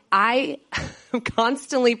I am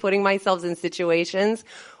constantly putting myself in situations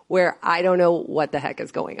where I don't know what the heck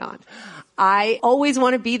is going on. I always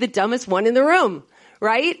want to be the dumbest one in the room,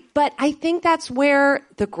 right? But I think that's where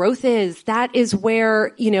the growth is. That is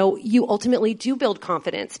where, you ultimately do build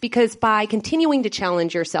confidence, because by continuing to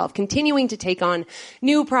challenge yourself, continuing to take on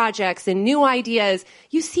new projects and new ideas,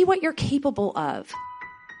 you see what you're capable of.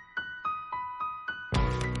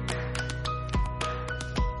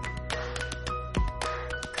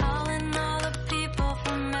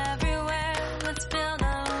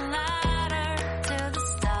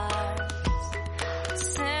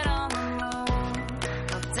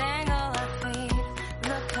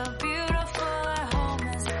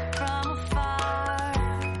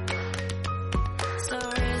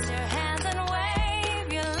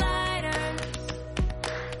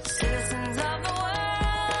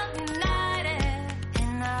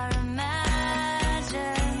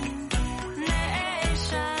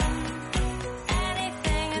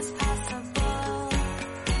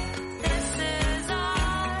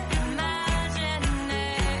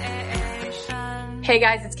 Hey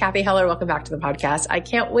guys, it's Kathy Heller. Welcome back to the podcast. I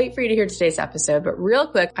can't wait for you to hear today's episode, but real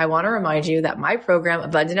quick, I want to remind you that my program,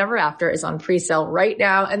 Abundant Ever After, is on pre-sale right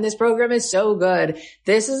now, and this program is so good.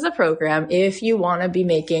 This is the program if you want to be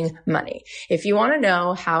making money. If you want to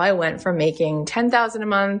know how I went from making $10,000 a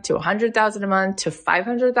month to $100,000 a month to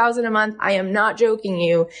 $500,000 a month, I am not joking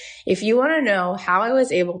you. If you want to know how I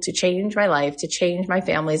was able to change my life, to change my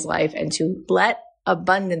family's life, and to let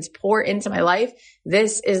abundance pour into my life,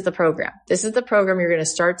 this is the program. This is the program you're going to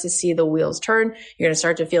start to see the wheels turn. You're going to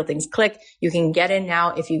start to feel things click. You can get in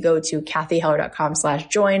now if you go to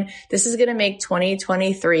kathyheller.com/join. This is going to make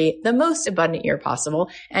 2023 the most abundant year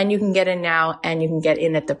possible. And you can get in now, and you can get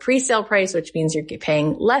in at the pre-sale price, which means you're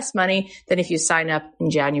paying less money than if you sign up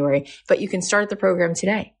in January. But you can start the program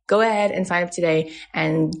today. Go ahead and sign up today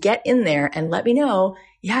and get in there and let me know,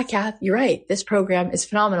 yeah, Kath, you're right. This program is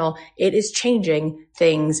phenomenal. It is changing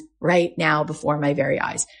things right now before my very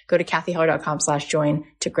eyes. Go to kathyheller.com/join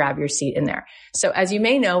to grab your seat in there. So as you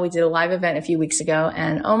may know, we did a live event a few weeks ago,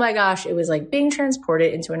 and oh my gosh, it was like being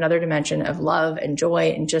transported into another dimension of love and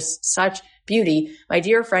joy and just such beauty. My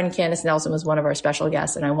dear friend Candace Nelson was one of our special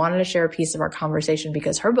guests, and I wanted to share a piece of our conversation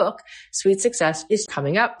because her book, Sweet Success, is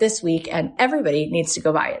coming up this week, and everybody needs to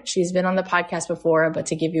go buy it. She's been on the podcast before, but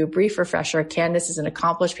to give you a brief refresher, Candace is an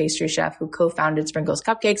accomplished pastry chef who co-founded Sprinkles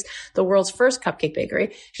Cupcakes, the world's first cupcake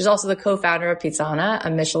bakery. She's also the co-founder of Pizzana, a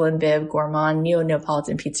Michelin bib gourmand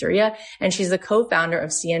neo-Neapolitan pizzeria, and she's the co-founder of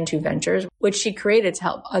CN2 Ventures, which she created to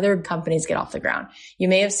help other companies get off the ground. You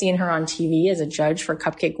may have seen her on TV as a judge for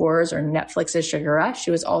Cupcake Wars or Netflix's Sugar Rush.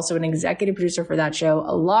 She was also an executive producer for that show,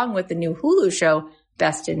 along with the new Hulu show,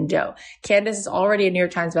 Best in Dough. Candace is already a New York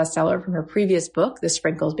Times bestseller from her previous book, the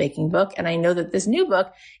Sprinkles Baking Book, and I know that this new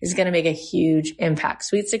book is going to make a huge impact.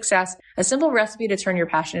 Sweet Success, a simple recipe to turn your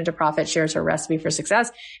passion into profit, shares her recipe for success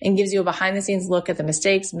and gives you a behind-the-scenes look at the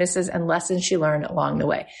mistakes, misses, and lessons she learned along the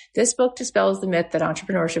way. This book dispels the myth that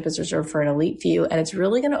entrepreneurship is reserved for an elite few, and it's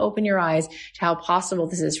really going to open your eyes to how possible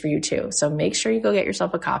this is for you too. So make sure you go get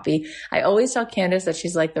yourself a copy. I always tell Candace that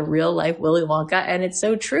she's like the real-life Willy Wonka, and it's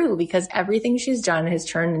so true because everything she's done has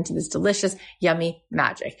turned into this delicious, yummy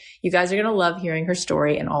magic. You guys are going to love hearing her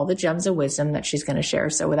story and all the gems of wisdom that she's going to share.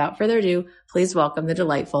 So without further ado, please welcome the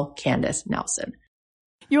delightful Candace Nelson.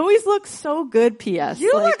 You always look so good, P.S.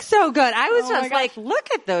 You look so good. I was just like, look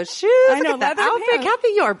at those shoes. I know, look at that outfit.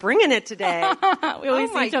 Kathy, you are bringing it today. We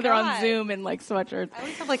always see each other on Zoom in like sweatshirts. I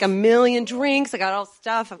always have like a million drinks. I got all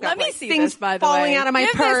stuff. I've got Let me see things this, by the falling way. out of my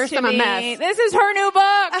Give purse. this to I'm a me. mess. This is her new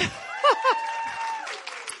book.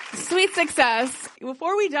 Sweet Success.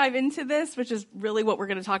 Before we dive into this, which is really what we're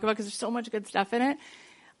going to talk about because there's so much good stuff in it,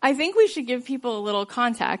 I think we should give people a little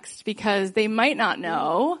context because they might not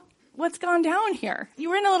know what's gone down here. You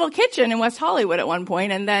were in a little kitchen in West Hollywood at one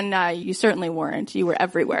point, and then you certainly weren't. You were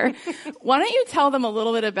everywhere. Why don't you tell them a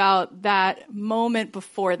little bit about that moment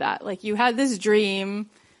before that? Like you had this dream,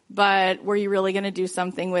 but were you really going to do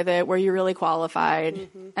something with it? Were you really qualified?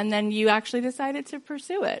 Mm-hmm. And then you actually decided to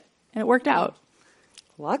pursue it, and it worked out.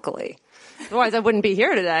 Luckily. Otherwise, I wouldn't be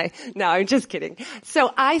here today. No, I'm just kidding.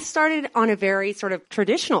 So I started on a very sort of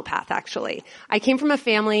traditional path, actually. I came from a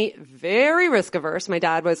family very risk averse. My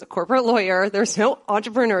dad was a corporate lawyer. There's no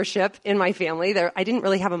entrepreneurship in my family. I didn't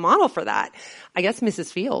really have a model for that. I guess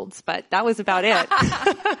Mrs. Fields, but that was about it.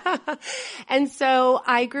 And so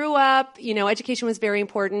I grew up, education was very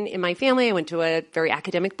important in my family. I went to a very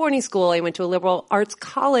academic boarding school. I went to a liberal arts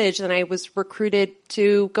college. Then I was recruited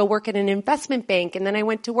to go work at an investment bank. And then I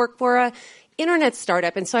went to work for a internet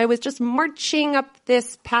startup. And so I was just marching up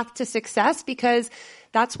this path to success because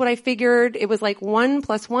That's what I figured. It was like 1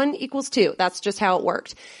 + 1 = 2. That's just how it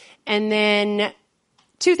worked. And then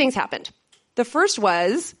 2 things happened. The first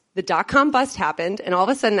was the dot-com bust happened, and all of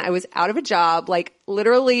a sudden I was out of a job, like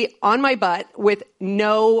literally on my butt with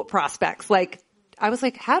no prospects. Like I was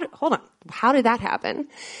like, hold on, how did that happen?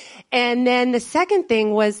 And then the second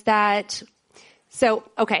thing was that,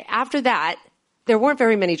 after that, there weren't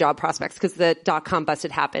very many job prospects because the dot-com bust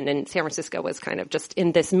had happened and San Francisco was kind of just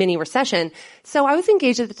in this mini recession. So I was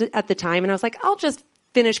engaged at the time, and I was like, I'll just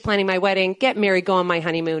finish planning my wedding, get married, go on my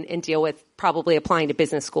honeymoon, and deal with probably applying to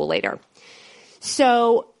business school later.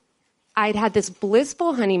 So I'd had this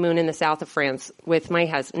blissful honeymoon in the south of France with my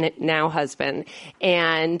now husband,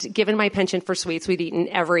 and given my penchant for sweets, we'd eaten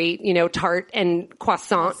every, tart and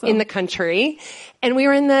croissant in the country. And we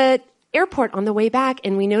were in the airport on the way back,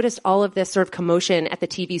 and we noticed all of this sort of commotion at the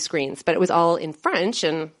TV screens, but it was all in French,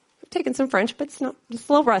 and I've taken some French, but it's a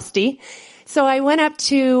little rusty. So I went up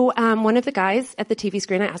to one of the guys at the TV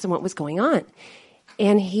screen. I asked him what was going on.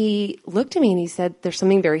 And he looked at me and he said, there's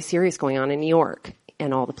something very serious going on in New York.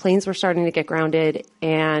 And all the planes were starting to get grounded.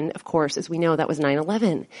 And of course, as we know, that was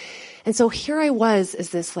 9/11. And so here I was as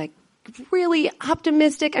this like really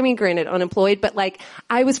optimistic, granted unemployed, but like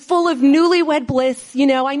I was full of newlywed bliss.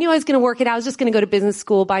 I knew I was going to work it out. I was just going to go to business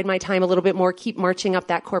school, bide my time a little bit more, keep marching up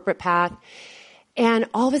that corporate path. And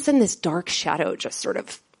all of a sudden this dark shadow just sort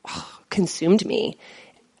of consumed me,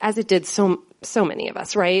 as it did so many of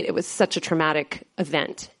us, right? It was such a traumatic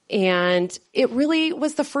event. And it really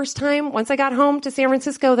was the first time, once I got home to San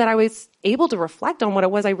Francisco, that I was able to reflect on what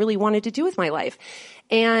it was I really wanted to do with my life.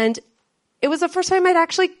 And it was the first time I'd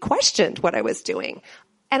actually questioned what I was doing.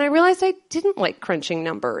 And I realized I didn't like crunching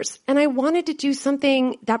numbers. And I wanted to do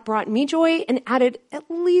something that brought me joy and added at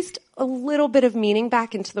least a little bit of meaning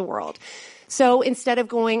back into the world. So instead of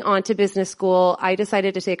going on to business school, I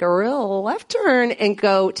decided to take a real left turn and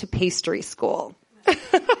go to pastry school.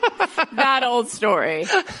 That old story.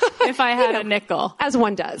 If I had a nickel. As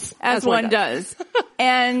one does. As one does.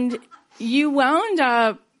 And you wound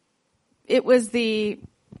up, it was the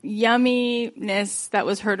yumminess that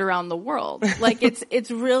was heard around the world. Like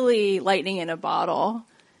it's really lightning in a bottle,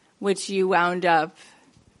 which you wound up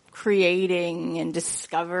creating and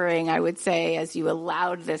discovering, I would say, as you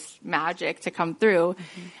allowed this magic to come through.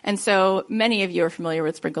 Mm-hmm. And so many of you are familiar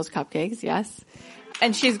with Sprinkles Cupcakes, yes?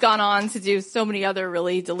 And she's gone on to do so many other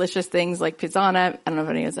really delicious things like Pizzana. I don't know if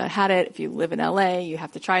any of us had it. If you live in LA, you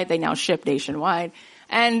have to try it. They now ship nationwide.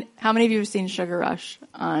 And how many of you have seen Sugar Rush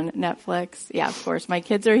on Netflix? Yeah, of course. My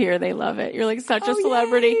kids are here. They love it. You're like such a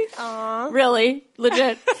celebrity. Really,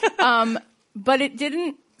 legit. But it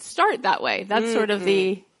didn't start that way. That's sort of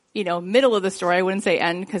the, middle of the story. I wouldn't say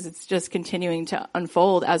end because it's just continuing to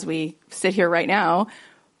unfold as we sit here right now.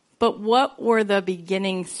 But what were the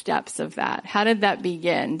beginning steps of that? How did that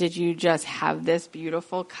begin? Did you just have this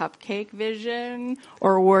beautiful cupcake vision,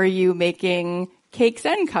 or were you making cakes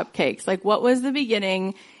and cupcakes? Like, what was the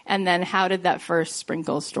beginning, and then how did that first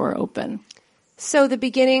Sprinkles store open? So the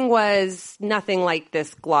beginning was nothing like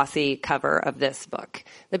this glossy cover of this book.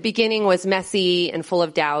 The beginning was messy and full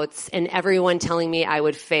of doubts, and everyone telling me I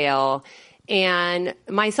would fail, and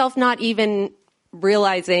myself not even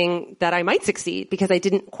realizing that I might succeed because I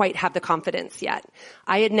didn't quite have the confidence yet.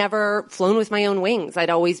 I had never flown with my own wings. I'd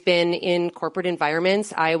always been in corporate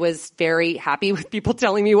environments. I was very happy with people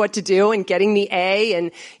telling me what to do and getting the A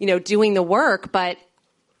and, doing the work, but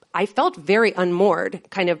I felt very unmoored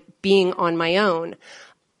kind of being on my own.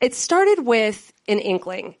 It started with an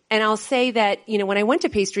inkling. And I'll say that, when I went to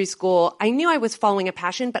pastry school, I knew I was following a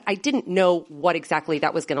passion, but I didn't know what exactly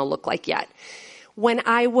that was going to look like yet. When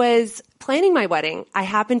I was planning my wedding, I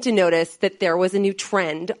happened to notice that there was a new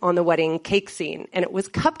trend on the wedding cake scene, and it was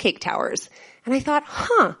cupcake towers. And I thought,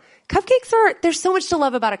 cupcakes there's so much to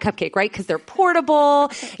love about a cupcake, right? Because they're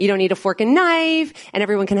portable, you don't need a fork and knife, and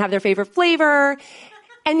everyone can have their favorite flavor.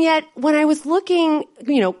 And yet, when I was looking,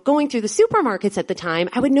 going through the supermarkets at the time,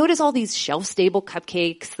 I would notice all these shelf-stable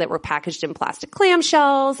cupcakes that were packaged in plastic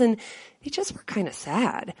clamshells, and they just were kind of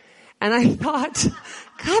sad. And I thought,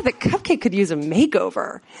 God, the cupcake could use a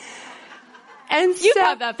makeover. And You've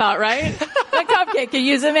had that thought, right? The cupcake could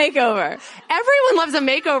use a makeover. Everyone loves a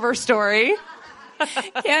makeover story.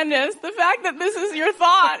 Candace, the fact that this is your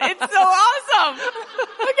thought, it's so awesome.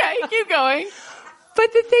 Okay, keep going.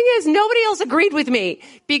 But the thing is, nobody else agreed with me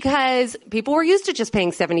because people were used to just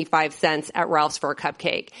paying 75 cents at Ralph's for a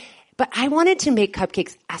cupcake. But I wanted to make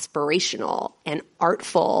cupcakes aspirational and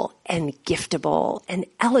artful and giftable and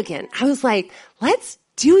elegant. I was like, let's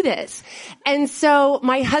do this. And so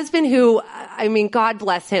my husband, who, I mean, God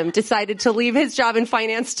bless him, decided to leave his job in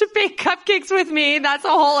finance to bake cupcakes with me. That's a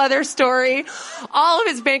whole other story. All of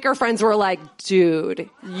his banker friends were like, dude,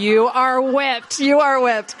 you are whipped. You are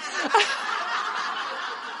whipped.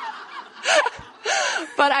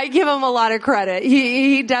 But I give him a lot of credit.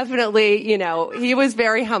 He definitely, he was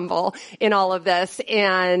very humble in all of this.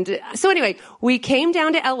 And so anyway, we came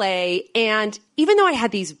down to LA, and even though I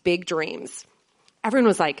had these big dreams, everyone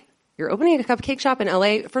was like, you're opening a cupcake shop in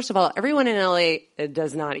LA? First of all, everyone in LA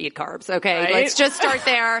does not eat carbs, okay? Right? Let's just start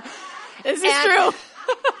there. This is true.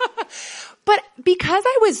 But because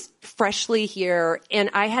I was freshly here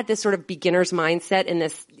and I had this sort of beginner's mindset and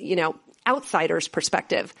this, outsider's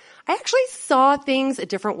perspective, I actually saw things a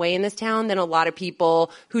different way in this town than a lot of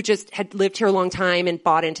people who just had lived here a long time and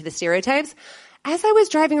bought into the stereotypes. As I was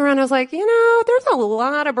driving around, I was like, there's a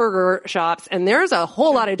lot of burger shops and there's a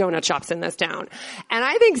whole lot of donut shops in this town. And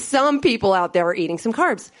I think some people out there are eating some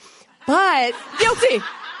carbs. But Guilty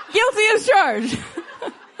as charged.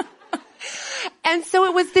 And so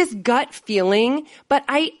it was this gut feeling, but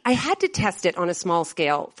I had to test it on a small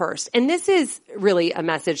scale first. And this is really a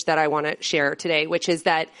message that I want to share today, which is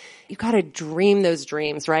that you got to dream those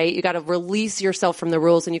dreams, right? You got to release yourself from the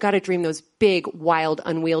rules, and you got to dream those big, wild,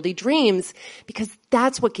 unwieldy dreams, because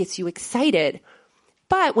that's what gets you excited.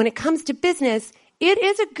 But when it comes to business, it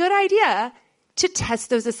is a good idea to test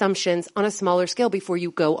those assumptions on a smaller scale before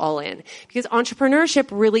you go all in. Because entrepreneurship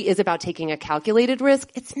really is about taking a calculated risk.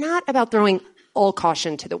 It's not about throwing all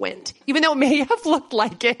caution to the wind, even though it may have looked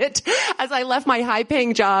like it as I left my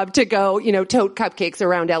high-paying job to go, tote cupcakes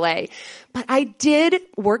around LA. But I did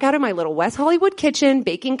work out of my little West Hollywood kitchen,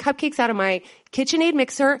 baking cupcakes out of my KitchenAid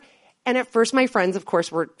mixer. And at first, my friends, of course,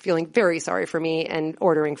 were feeling very sorry for me and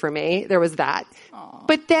ordering for me. There was that. Aww.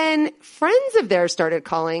 But then friends of theirs started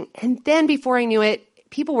calling. And then before I knew it,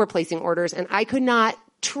 people were placing orders, and I could not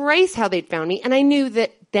trace how they'd found me. And I knew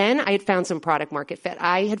that then I had found some product market fit.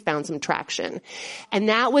 I had found some traction. And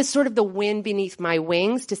that was sort of the wind beneath my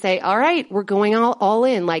wings to say, all right, we're going all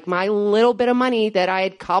in. Like my little bit of money that I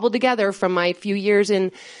had cobbled together from my few years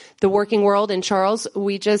in the working world in Charles,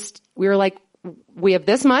 we were like, we have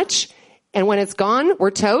this much, and when it's gone,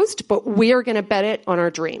 we're toast, but we are going to bet it on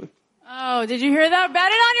our dream. Oh, did you hear that?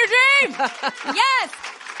 Bet it on your dream! Yes!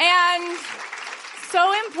 And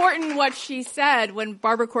so important what she said. When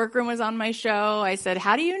Barbara Corcoran was on my show, I said,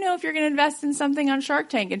 how do you know if you're going to invest in something on Shark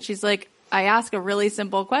Tank? And she's like, I ask a really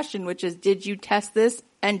simple question, which is, did you test this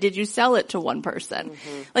and did you sell it to one person?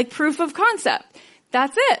 Mm-hmm. Like proof of concept.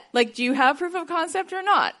 That's it. Like, do you have proof of concept or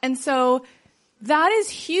not? And so that is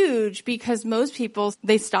huge, because most people,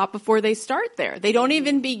 they stop before they start there. They don't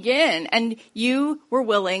even begin. And you were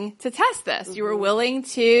willing to test this. Mm-hmm. You were willing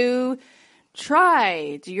to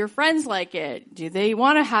try. Do your friends like it? Do they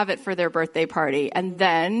want to have it for their birthday party? And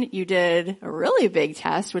then you did a really big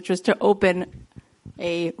test, which was to open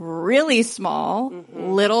a really small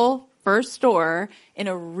little first store in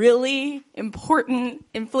a really important,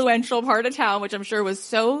 influential part of town, which I'm sure was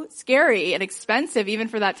so scary and expensive even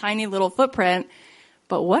for that tiny little footprint.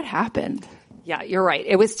 But what happened? Yeah, you're right.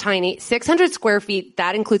 It was tiny. 600 square feet.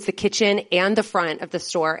 That includes the kitchen and the front of the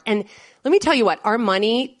store. And let me tell you what, our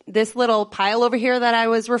money, this little pile over here that I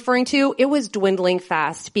was referring to, it was dwindling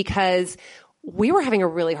fast because we were having a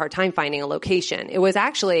really hard time finding a location. It was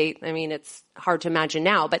actually, it's hard to imagine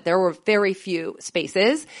now, but there were very few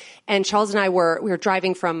spaces. And Charles and I we were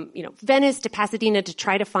driving from, Venice to Pasadena to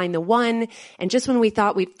try to find the one. And just when we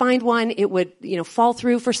thought we'd find one, it would, fall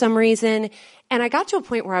through for some reason. And I got to a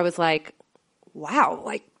point where I was like,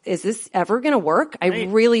 wow, is this ever going to work? I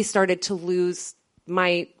really started to lose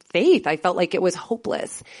my faith. I felt like it was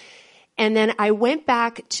hopeless. And then I went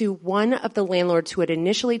back to one of the landlords who had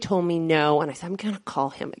initially told me no, and I said, I'm going to call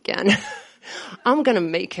him again. I'm going to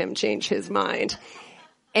make him change his mind.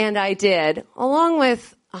 And I did, along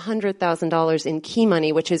with $100,000 in key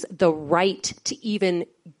money, which is the right to even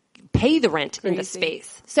pay the rent in the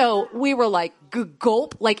space. So we were like,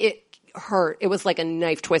 gulp, like it hurt. It was like a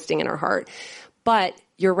knife twisting in our heart. But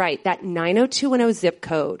you're right, that 90210 zip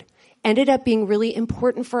code ended up being really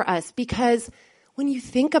important for us, because when you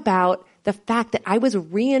think about the fact that I was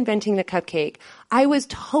reinventing the cupcake, I was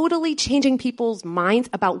totally changing people's minds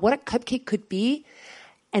about what a cupcake could be.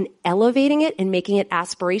 and elevating it and making it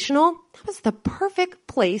aspirational, that was the perfect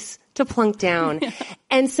place to plunk down.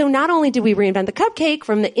 And so not only did we reinvent the cupcake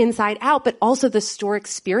from the inside out, but also the store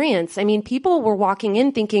experience. I mean, people were walking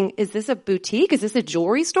in thinking, is this a boutique? Is this a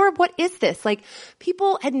jewelry store? What is this? Like,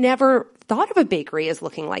 people had never thought of a bakery as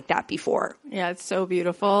looking like that before. Yeah, it's so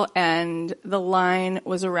beautiful. And the line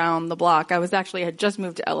was around the block. I had just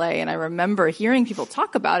moved to LA, and I remember hearing people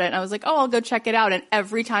talk about it, and I was like, oh, I'll go check it out. And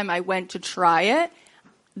every time I went to try it,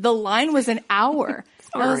 the line was an hour.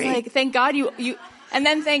 I was like, thank God and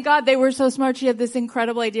then thank God they were so smart. She had this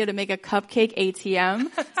incredible idea to make a cupcake ATM.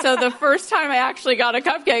 So the first time I actually got a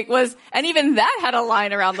cupcake and even that had a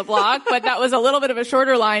line around the block, but that was a little bit of a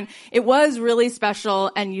shorter line. It was really special,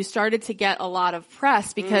 and you started to get a lot of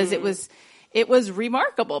press because it was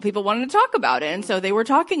remarkable. People wanted to talk about it, and so they were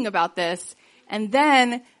talking about this. And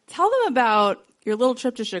then tell them about your little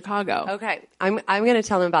trip to Chicago. Okay. I'm going to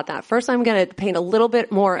tell them about that. First, I'm going to paint a little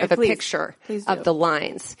bit more of a picture of the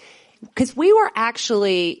lines. Because we were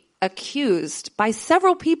actually accused by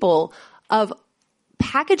several people of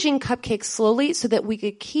packaging cupcakes slowly so that we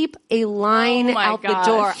could keep a line out the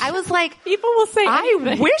door. I was like, people will say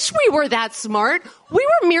anything. I wish we were that smart. We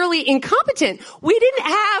were merely incompetent. We didn't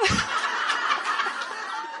have...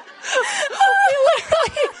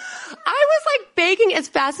 I was like baking as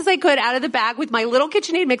fast as I could out of the bag with my little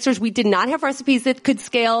KitchenAid mixers. We did not have recipes that could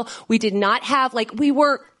scale. We did not have, we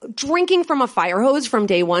were drinking from a fire hose from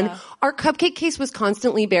day one. Yeah. Our cupcake case was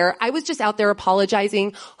constantly bare. I was just out there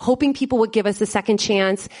apologizing, hoping people would give us a second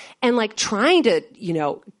chance and trying to,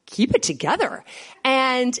 keep it together.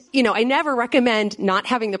 And, I never recommend not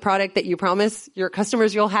having the product that you promise your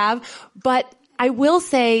customers you'll have, but I will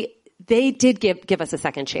say, they did give us a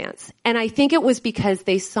second chance. And I think it was because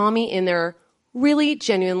they saw me in there really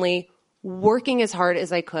genuinely working as hard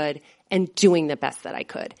as I could and doing the best that I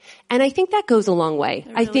could. And I think that goes a long way.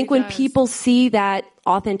 I think when people see that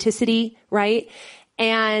authenticity, right?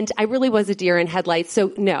 And I really was a deer in headlights.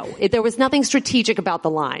 So no, there was nothing strategic about the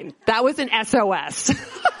line. That was an SOS.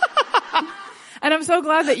 And I'm so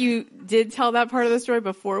glad that you did tell that part of the story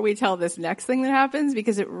before we tell this next thing that happens,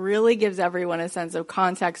 because it really gives everyone a sense of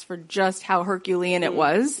context for just how Herculean it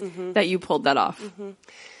was that you pulled that off.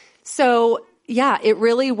 So, yeah, it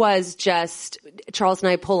really was just Charles and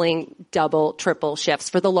I pulling double, triple shifts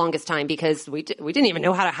for the longest time because we didn't even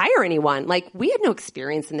know how to hire anyone. We had no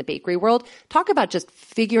experience in the bakery world. Talk about just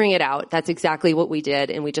figuring it out. That's exactly what we did,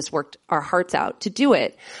 and we just worked our hearts out to do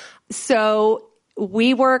it. So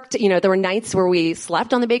we worked, there were nights where we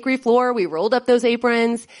slept on the bakery floor, we rolled up those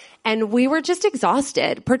aprons, and we were just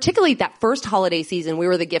exhausted. Particularly that first holiday season, we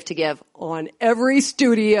were the gift to give on every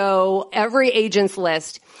studio, every agent's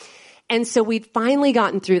list. And so we'd finally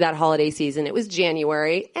gotten through that holiday season. It was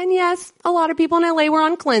January. And yes, a lot of people in LA were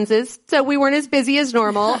on cleanses, so we weren't as busy as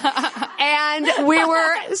normal. And we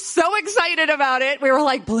were so excited about it. We were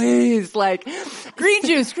like, please, green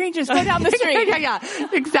juice, go down the street. Yeah,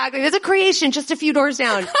 exactly. There's a creation just a few doors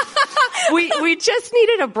down. We just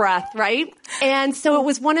needed a breath, right? And so it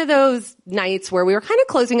was one of those nights where we were kind of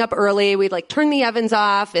closing up early. We'd turn the ovens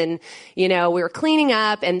off and, we were cleaning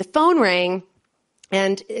up and the phone rang.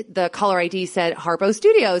 And the caller ID said Harpo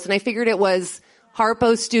Studios. And I figured it was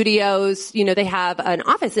Harpo Studios. They have an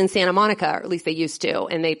office in Santa Monica, or at least they used to.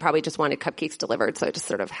 And they probably just wanted cupcakes delivered. So I just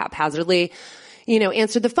sort of haphazardly,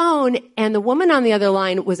 answered the phone. And the woman on the other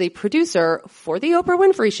line was a producer for the Oprah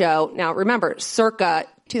Winfrey Show. Now remember, circa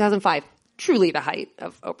 2005. Truly the height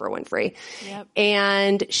of Oprah Winfrey. Yep.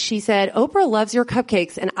 And she said, Oprah loves your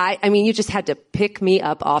cupcakes. And I mean, you just had to pick me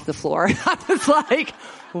up off the floor. I was like,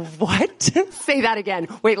 what? Say that again.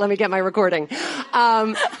 Wait, let me get my recording. Because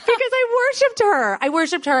I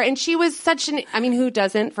worshipped her. And she was who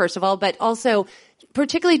doesn't, first of all, but also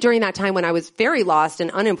particularly during that time when I was very lost and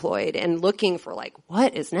unemployed and looking for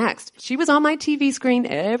what is next? She was on my TV screen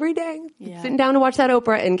every day, sitting down to watch that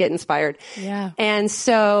Oprah and get inspired. Yeah. And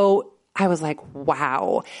so I was like,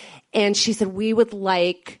 wow. And she said, we would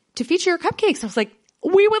like to feature your cupcakes. I was like,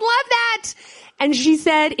 we would love that. And she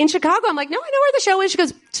said, in Chicago. I'm like, no, I know where the show is. She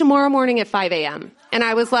goes, tomorrow morning at 5 a.m. And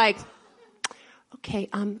I was like, okay,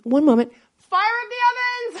 one moment. Fire up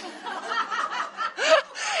the ovens.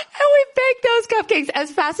 And we baked those cupcakes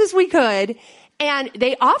as fast as we could. And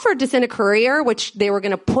they offered to send a courier, which they were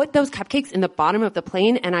going to put those cupcakes in the bottom of the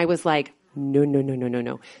plane. And I was like,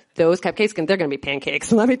 no. Those cupcakes, they're going to be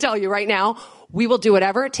pancakes. Let me tell you right now, we will do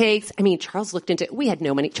whatever it takes. I mean, we had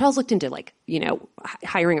no money. Charles looked into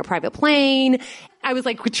hiring a private plane. I was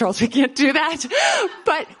like, Charles, we can't do that.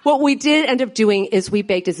 But what we did end up doing is we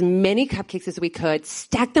baked as many cupcakes as we could,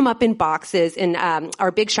 stacked them up in boxes in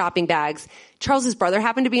our big shopping bags. Charles's brother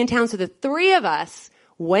happened to be in town, so the three of us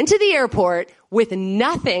went to the airport with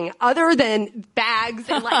nothing other than bags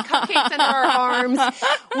and like cupcakes under our arms.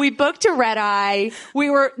 We booked a red eye. We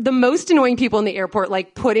were the most annoying people in the airport,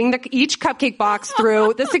 like putting each cupcake box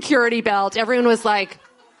through the security belt. Everyone was like,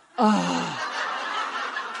 oh.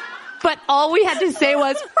 But all we had to say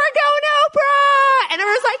was, we're going Oprah! And I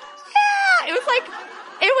was like, yeah!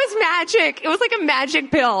 It was magic. It was like a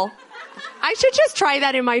magic pill. I should just try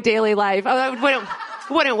that in my daily life. It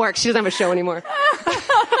wouldn't work. She doesn't have a show anymore.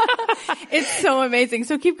 It's so amazing.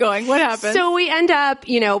 So keep going. What happened? So we end up,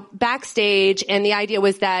 backstage, and the idea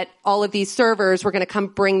was that all of these servers were going to come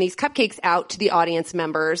bring these cupcakes out to the audience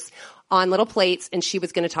members on little plates, and she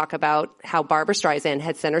was going to talk about how Barbra Streisand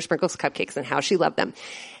had sent her Sprinkles cupcakes and how she loved them.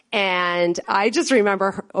 And I just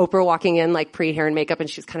remember Oprah walking in like pre-hair and makeup, and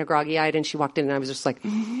she was kind of groggy-eyed, and she walked in, and I was just like,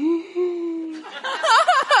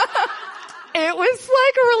 It was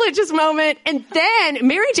like a religious moment. And then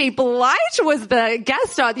Mary J. Blige was the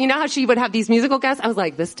guest on. You know how she would have these musical guests? I was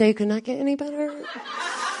like, this day could not get any better.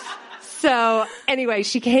 So anyway,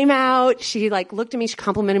 she came out. She like looked at me. She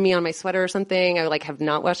complimented me on my sweater or something. I like have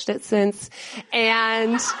not watched it since.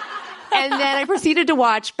 And then I proceeded to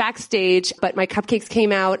watch backstage, but my cupcakes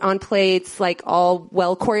came out on plates, like all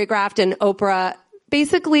well choreographed, and Oprah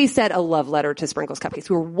basically said a love letter to Sprinkles Cupcakes.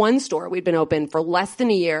 We were one store. We'd been open for less than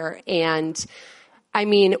a year. And I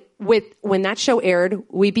mean, when that show aired,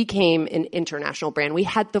 we became an international brand.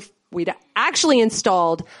 We'd actually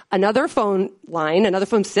installed another phone line, another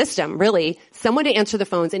phone system, really, someone to answer the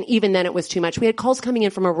phones. And even then it was too much. We had calls coming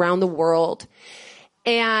in from around the world.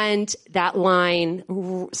 And that line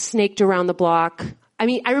snaked around the block. I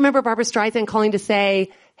mean, I remember Barbra Streisand calling to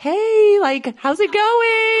say, hey, like, how's it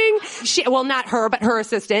going? Well, not her, but her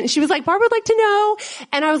assistant. She was like, Barbara would like to know.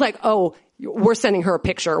 And I was like, oh, we're sending her a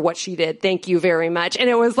picture of what she did. Thank you very much. And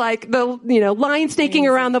it was like the, line snaking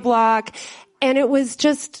around the block. And it was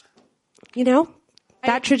just,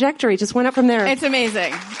 that trajectory just went up from there. It's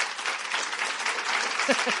amazing.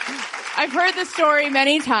 I've heard the story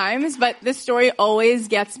many times, but this story always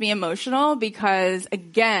gets me emotional because,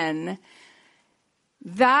 again,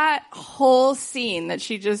 that whole scene that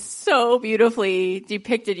she just so beautifully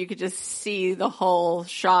depicted, you could just see the whole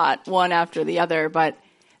shot one after the other, but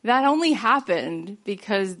that only happened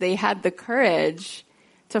because they had the courage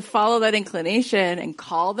to follow that inclination and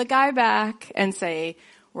call the guy back and say,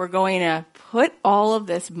 we're going to put all of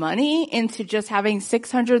this money into just having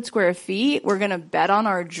 600 square feet. We're going to bet on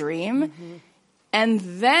our dream. Mm-hmm. And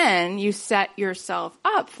then you set yourself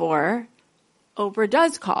up for Oprah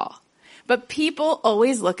does call. But people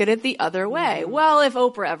always look at it the other way. Mm-hmm. Well, if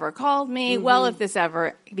Oprah ever called me, well, if this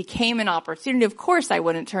ever became an opportunity, of course I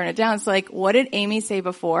wouldn't turn it down. It's like, what did Amy say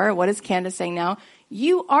before? What is Candace saying now?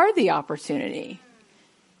 You are the opportunity.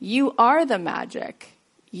 You are the magic.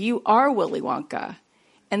 You are Willy Wonka.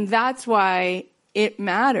 And that's why it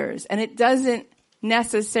matters. And it doesn't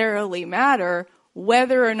necessarily matter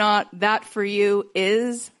whether or not that for you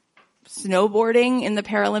is snowboarding in the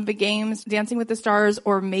Paralympic Games, Dancing with the Stars,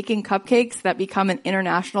 or making cupcakes that become an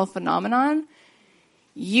international phenomenon.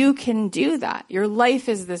 You can do that. Your life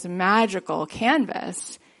is this magical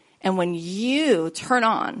canvas. And when you turn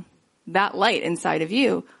on that light inside of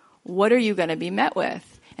you, what are you going to be met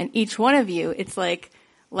with? And each one of you, it's like,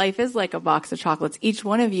 life is like a box of chocolates. Each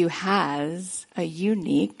one of you has a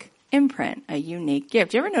unique imprint, a unique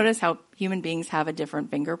gift. Do you ever notice how human beings have a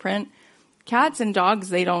different fingerprint? Cats and dogs,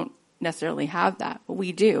 they don't necessarily have that, but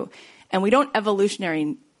we do. And we don't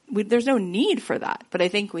there's no need for that. But I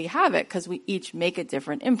think we have it because we each make a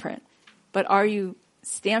different imprint. But are you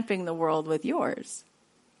stamping the world with yours?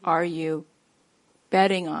 Are you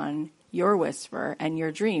betting on your whisper and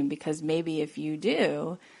your dream? Because maybe if you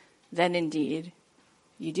do, then indeed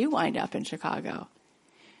you do wind up in Chicago.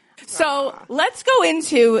 So let's go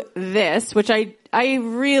into this, which I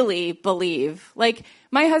really believe. Like,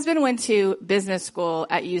 my husband went to business school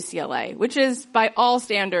at UCLA, which is, by all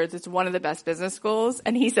standards, it's one of the best business schools.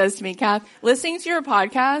 And he says to me, Kath, listening to your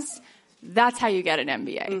podcast, that's how you get an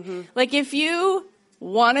MBA. Mm-hmm. Like, if you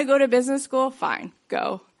want to go to business school, fine,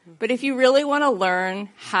 go. But if you really want to learn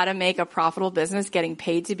how to make a profitable business getting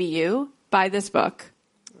paid to be you, buy this book.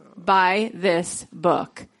 Buy this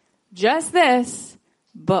book. Just this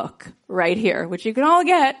book right here, which you can all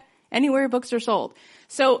get anywhere books are sold.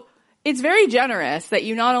 So it's very generous that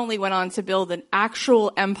you not only went on to build an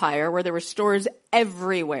actual empire where there were stores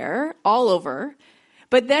everywhere, all over,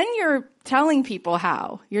 but then you're telling people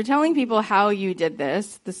how. You're telling people how you did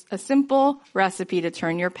this a simple recipe to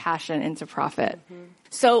turn your passion into profit. Mm-hmm.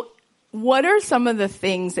 So what are some of the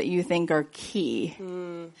things that you think are key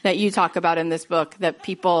that you talk about in this book that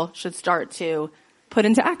people should start to put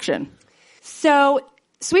into action? So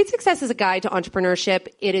Sweet Success is a guide to entrepreneurship.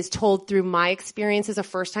 It is told through my experience as a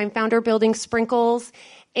first-time founder building Sprinkles.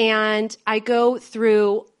 And I go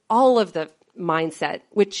through all of the mindset,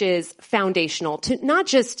 which is foundational to not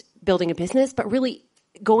just building a business, but really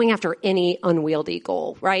going after any unwieldy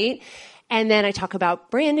goal, right? And then I talk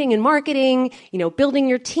about branding and marketing, building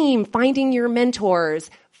your team, finding your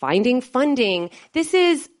mentors, finding funding. This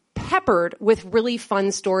is peppered with really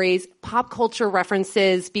fun stories, pop culture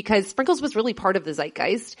references, because Sprinkles was really part of the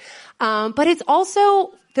zeitgeist. But it's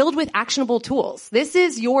also filled with actionable tools. This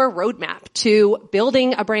is your roadmap to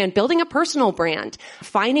building a brand, building a personal brand,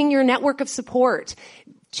 finding your network of support,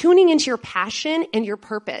 tuning into your passion and your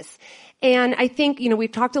purpose. And I think,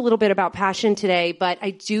 we've talked a little bit about passion today, but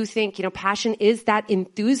I do think, passion is that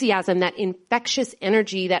enthusiasm, that infectious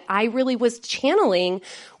energy that I really was channeling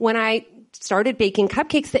when I started baking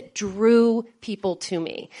cupcakes that drew people to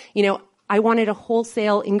me. I wanted a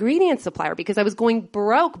wholesale ingredient supplier because I was going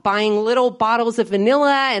broke buying little bottles of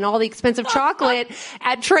vanilla and all the expensive chocolate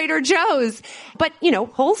at Trader Joe's. But,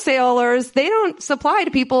 wholesalers, they don't supply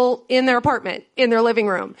to people in their apartment, in their living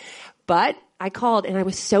room. But I called and I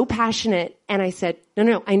was so passionate and I said,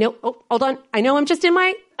 no, I know, hold on. I know I'm just in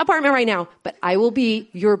my apartment right now, but I will be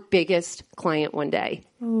your biggest client one day.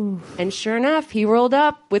 Ooh. And sure enough, he rolled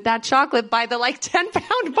up with that chocolate by the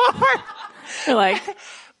 10-pound bar. You're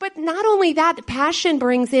but not only that, the passion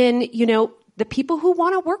brings in, the people who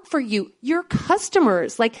want to work for you, your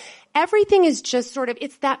customers. Everything is just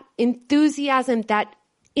it's that enthusiasm, that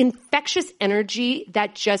infectious energy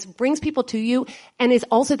that just brings people to you and is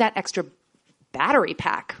also that extra battery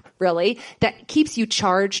pack, really, that keeps you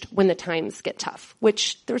charged when the times get tough,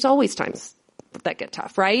 which there's always times that get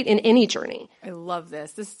tough, right? In any journey. I love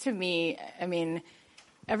this. This to me,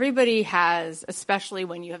 everybody has, especially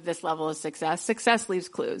when you have this level of success leaves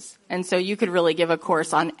clues. And so you could really give a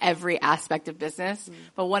course on every aspect of business. Mm-hmm.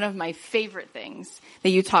 But one of my favorite things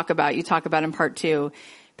that you talk about in part 2,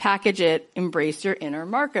 package it, embrace your inner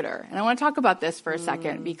marketer. And I want to talk about this for a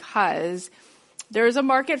second because there's a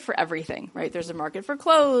market for everything, right? There's a market for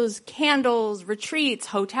clothes, candles, retreats,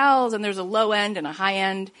 hotels, and there's a low end and a high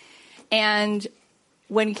end. And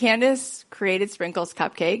when Candace created Sprinkles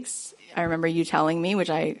Cupcakes, I remember you telling me, which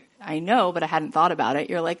I know, but I hadn't thought about it.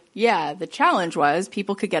 You're like, yeah, the challenge was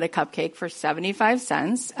people could get a cupcake for 75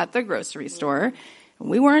 cents at the grocery store.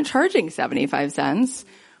 We weren't charging 75 cents.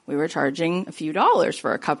 We were charging a few dollars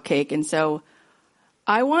for a cupcake. And so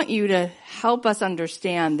I want you to help us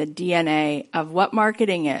understand the DNA of what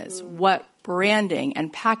marketing is, what branding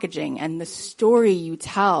and packaging and the story you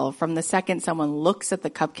tell from the second someone looks at the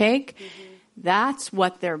cupcake. That's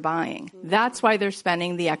what they're buying. That's why they're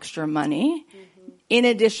spending the extra money. In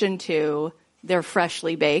addition to they're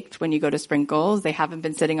freshly baked when you go to Sprinkles. They haven't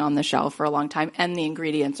been sitting on the shelf for a long time and the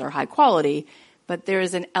ingredients are high quality. But there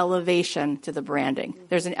is an elevation to the branding.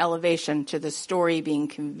 There's an elevation to the story being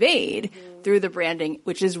conveyed through the branding,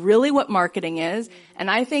 which is really what marketing is.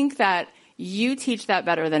 And I think that you teach that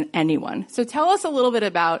better than anyone. So tell us a little bit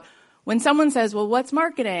about when someone says, well, what's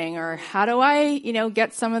marketing? Or how do I,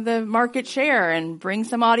 get some of the market share and bring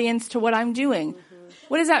some audience to what I'm doing?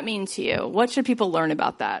 What does that mean to you? What should people learn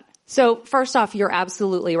about that? So first off, you're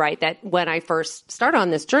absolutely right that when I first started on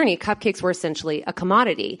this journey, cupcakes were essentially a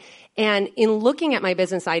commodity. And in looking at my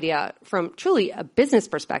business idea from truly a business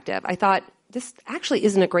perspective, I thought this actually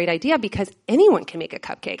isn't a great idea because anyone can make a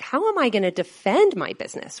cupcake. How am I going to defend my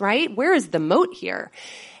business, right? Where is the moat here?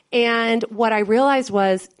 And what I realized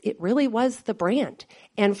was it really was the brand.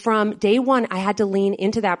 And from day one, I had to lean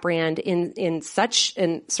into that brand in such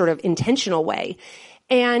an sort of intentional way.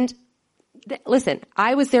 And listen,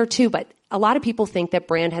 I was there too, but a lot of people think that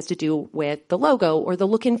brand has to do with the logo or the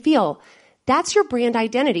look and feel. That's your brand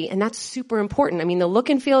identity, and that's super important. I mean, the look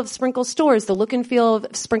and feel of Sprinkles stores, the look and feel of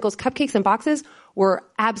Sprinkles cupcakes and boxes were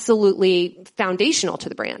absolutely foundational to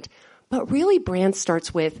the brand. But really, brand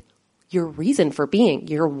starts with your reason for being,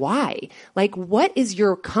 your why. Like, what is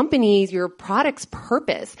your company's, your product's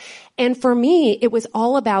purpose? And for me, it was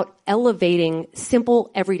all about elevating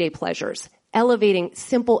simple, everyday pleasures, elevating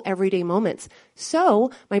simple, everyday moments.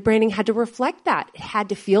 So my branding had to reflect that. It had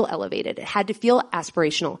to feel elevated. It had to feel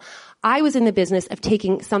aspirational. I was in the business of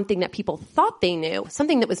taking something that people thought they knew,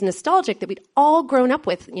 something that was nostalgic that we'd all grown up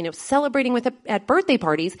with, celebrating with at birthday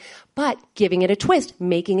parties, but giving it a twist,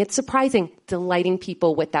 making it surprising, delighting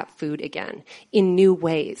people with that food again in new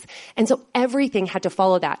ways. And so everything had to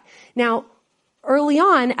follow that. Now, early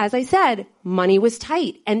on, as I said, money was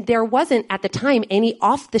tight, and there wasn't at the time any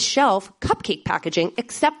off-the-shelf cupcake packaging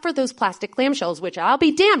except for those plastic clamshells, which I'll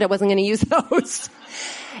be damned I wasn't going to use those.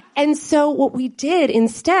 And so what we did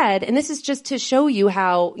instead, and this is just to show you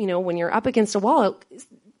how, when you're up against a wall,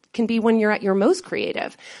 can be when you're at your most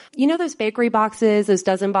creative. You know those bakery boxes, those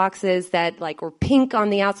dozen boxes that like were pink on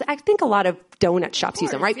the outside? I think a lot of donut shops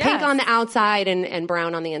use them, right? Yes. Pink on the outside and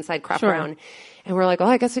brown on the inside, craft brown. And we're like, oh,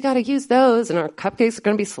 I guess we got to use those. And our cupcakes are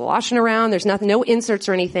going to be sloshing around. There's no inserts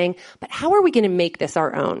or anything. But how are we going to make this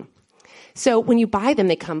our own? So when you buy them,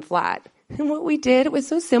 they come flat. And what we did, it was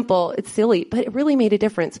so simple. It's silly, but it really made a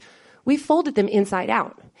difference. We folded them inside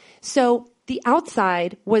out. So the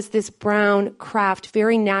outside was this brown, craft,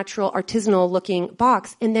 very natural, artisanal looking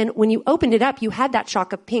box. And then when you opened it up, you had that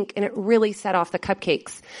shock of pink and it really set off the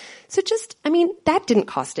cupcakes. So that didn't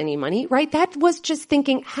cost any money, right? That was just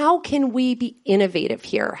thinking, how can we be innovative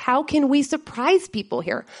here? How can we surprise people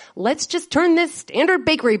here? Let's just turn this standard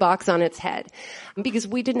bakery box on its head, because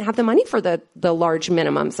we didn't have the money for the large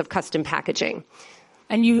minimums of custom packaging.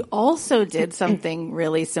 And you also did something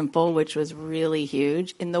really simple, which was really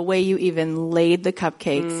huge, in the way you even laid the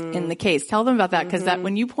cupcakes in the case. Tell them about that, because that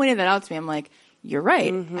when you pointed that out to me, I'm like, you're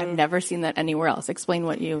right. I've never seen that anywhere else. Explain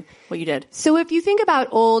what you did. So if you think about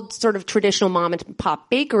old sort of traditional mom and pop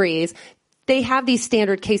bakeries, they have these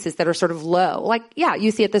standard cases that are sort of low. Like, yeah, you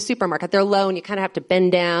see at the supermarket, they're low and you kind of have to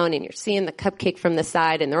bend down and you're seeing the cupcake from the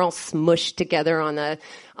side and they're all smushed together on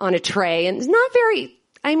a tray. And it's not very,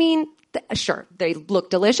 sure, they look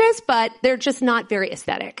delicious, but they're just not very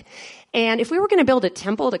aesthetic. And if we were going to build a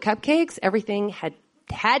temple to cupcakes, everything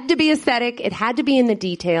had to be aesthetic. It had to be in the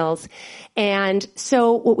details. And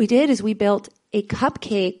so what we did is we built a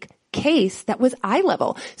cupcake case that was eye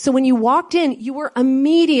level. So when you walked in, you were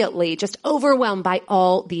immediately just overwhelmed by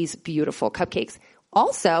all these beautiful cupcakes.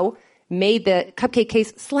 Also made the cupcake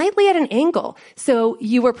case slightly at an angle. So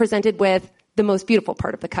you were presented with the most beautiful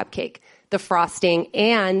part of the cupcake, the frosting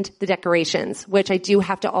and the decorations, which I do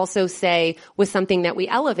have to also say was something that we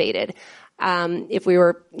elevated. If we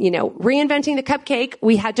were, reinventing the cupcake,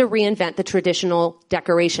 we had to reinvent the traditional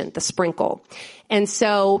decoration, the sprinkle. And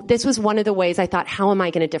so this was one of the ways I thought, how am I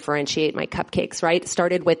going to differentiate my cupcakes, right?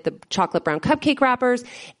 Started with the chocolate brown cupcake wrappers,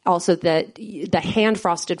 also the hand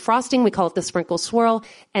frosted frosting, we call it the sprinkle swirl,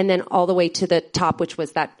 and then all the way to the top, which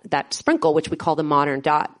was that sprinkle, which we call the modern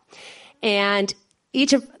dot. And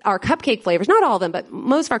each of our cupcake flavors, not all of them, but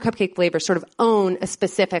most of our cupcake flavors sort of own a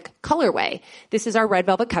specific colorway. This is our red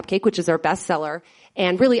velvet cupcake, which is our best seller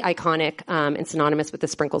and really iconic and synonymous with the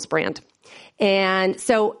Sprinkles brand. And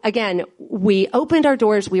so again, we opened our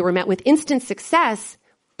doors. We were met with instant success,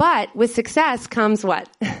 but with success comes what?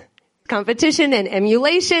 Competition and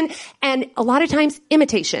emulation and a lot of times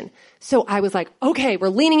imitation. So I was like, okay, we're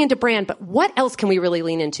leaning into brand, but what else can we really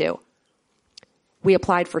lean into? We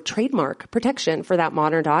applied for trademark protection for that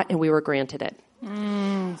modern dot and we were granted it.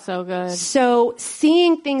 So good. So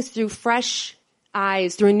seeing things through fresh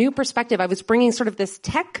eyes, through a new perspective, I was bringing sort of this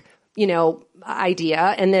tech, idea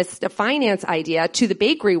and this finance idea to the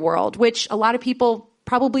bakery world, which a lot of people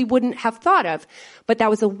probably wouldn't have thought of. But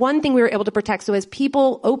that was the one thing we were able to protect. So as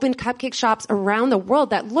people opened cupcake shops around the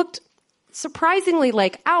world that looked surprisingly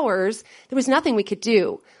like ours, there was nothing we could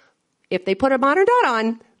do. If they put a modern dot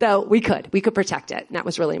on, though, we could protect it. And that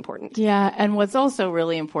was really important. Yeah. And what's also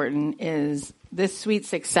really important is this sweet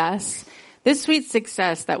success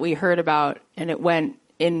that we heard about, and it went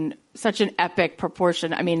in such an epic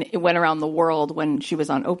proportion. I mean, it went around the world when she was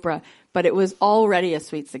on Oprah, but it was already a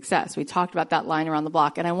sweet success. We talked about that line around the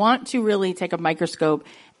block. And I want to really take a microscope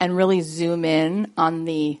and really zoom in on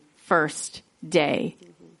the first day,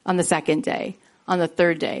 on the second day, on the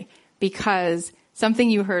third day, because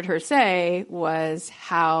something you heard her say was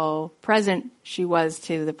how present she was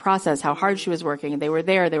to the process, how hard she was working. They were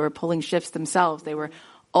there. They were pulling shifts themselves. They were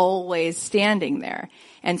always standing there.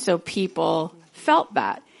 And so people felt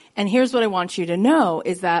that. And here's what I want you to know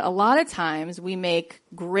is that a lot of times we make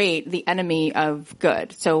great the enemy of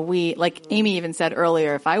good. So we, like Amy even said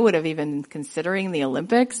earlier, if I would have even been considering the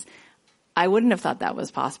Olympics, I wouldn't have thought that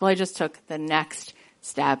was possible. I just took the next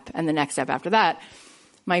step and the next step after that.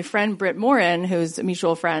 My friend Britt Morin, who's a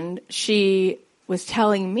mutual friend, she was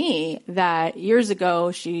telling me that years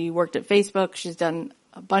ago she worked at Facebook. She's done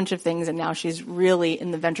a bunch of things, and now she's really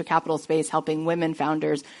in the venture capital space helping women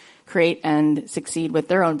founders create and succeed with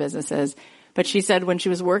their own businesses. But she said when she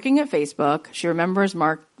was working at Facebook, she remembers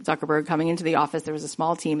Mark Zuckerberg coming into the office. There was a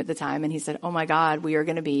small team at the time, and he said, oh my God, we are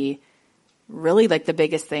going to be really like the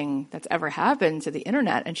biggest thing that's ever happened to the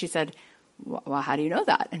internet. And she said, well, how do you know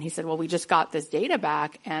that? And he said, well, we just got this data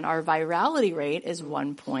back and our virality rate is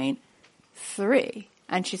 1.3.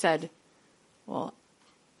 And she said, well,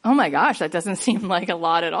 oh my gosh, that doesn't seem like a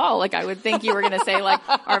lot at all. Like I would think you were going to say like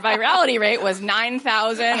our virality rate was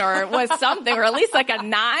 9,000 or was something, or at least like a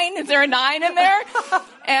 9. Is there a 9 in there?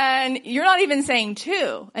 And you're not even saying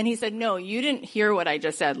 2. And he said, no, you didn't hear what I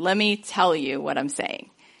just said. Let me tell you what I'm saying.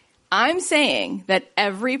 I'm saying that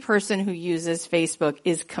every person who uses Facebook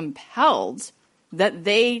is compelled that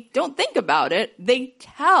they don't think about it. They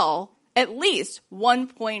tell at least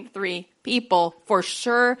 1.3 people for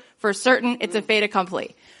sure, for certain, it's a fait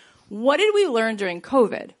accompli. What did we learn during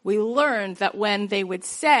COVID? We learned that when they would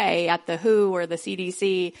say at the WHO or the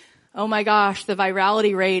CDC, oh my gosh, the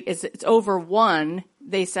virality rate it's over 1,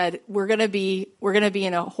 they said, we're going to be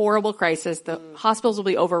in a horrible crisis. The hospitals will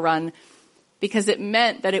be overrun, because it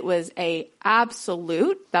meant that it was a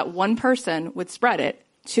absolute that one person would spread it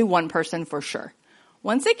to one person for sure.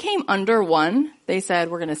 Once it came under 1, they said,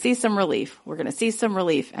 we're going to see some relief. We're going to see some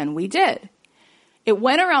relief. And we did. It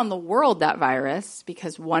went around the world, that virus,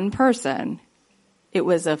 because one person, it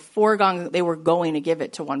was a foregone, they were going to give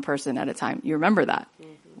it to one person at a time. You remember that?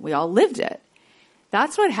 Mm-hmm. We all lived it.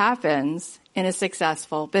 That's what happens in a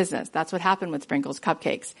successful business. That's what happened with Sprinkles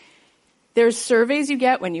Cupcakes. There's surveys you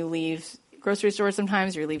get when you leave grocery stores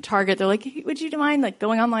sometimes, or you leave Target. They're like, hey, would you mind like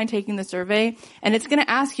going online, taking the survey? And it's going to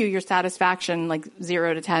ask you your satisfaction, like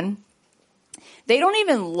 0 to 10. They don't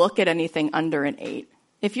even look at anything under an 8.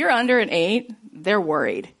 If you're under an 8, they're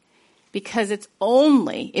worried, because it's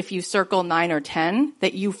only if you circle 9 or 10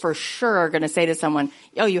 that you for sure are going to say to someone,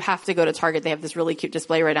 oh, you have to go to Target. They have this really cute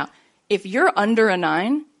display right now. If you're under a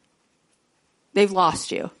 9, they've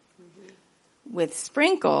lost you. Mm-hmm. With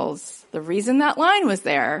Sprinkles, the reason that line was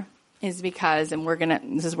there is because, and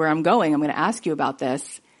this is where I'm going to ask you about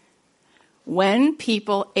this. When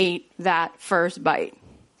people ate that first bite,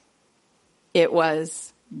 it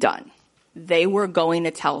was done. They were going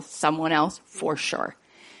to tell someone else for sure.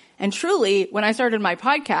 And truly, when I started my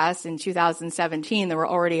podcast in 2017, there were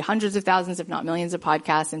already hundreds of thousands, if not millions of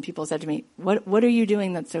podcasts. And people said to me, what are you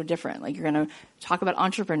doing that's so different? Like, you're going to talk about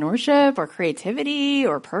entrepreneurship or creativity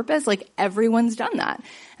or purpose? Like, everyone's done that. And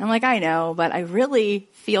I'm like, I know, but I really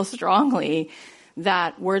feel strongly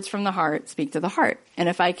that words from the heart speak to the heart. And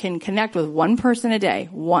if I can connect with one person a day,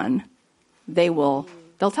 they'll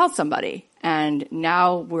tell somebody. And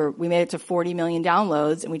now we made it to 40 million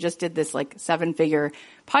downloads, and we just did this like 7-figure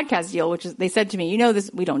podcast deal, which is, they said to me,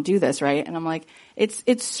 we don't do this, right? And I'm like, it's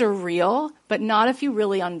surreal, but not if you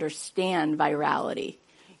really understand virality.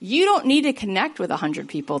 You don't need to connect with 100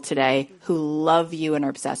 people today who love you and are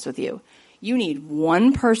obsessed with you. You need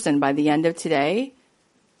one person by the end of today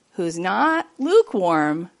who's not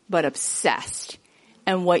lukewarm, but obsessed.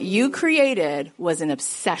 And what you created was an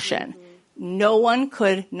obsession. No one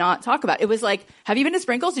could not talk about it. It was like, have you been to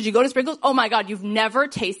Sprinkles? Did you go to Sprinkles? Oh my God, you've never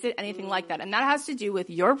tasted anything like that. And that has to do with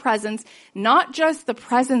your presence, not just the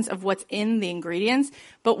presence of what's in the ingredients,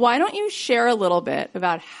 but why don't you share a little bit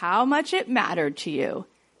about how much it mattered to you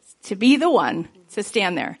to be the one to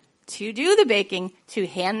stand there, to do the baking, to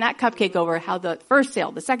hand that cupcake over, how the first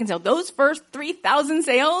sale, the second sale, those first 3,000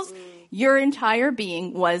 sales, your entire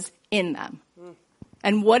being was in them.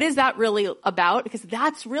 And what is that really about? Because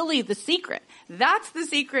that's really the secret. That's the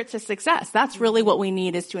secret to success. That's really what we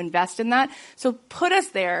need, is to invest in that. So put us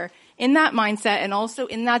there in that mindset, and also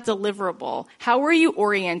in that deliverable. How are you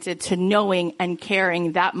oriented to knowing and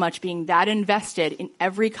caring that much, being that invested in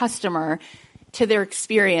every customer, to their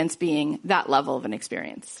experience being that level of an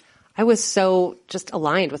experience? I was so just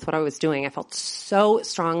aligned with what I was doing. I felt so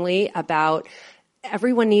strongly about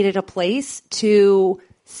everyone needed a place to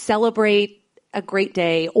celebrate a great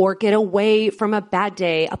day or get away from a bad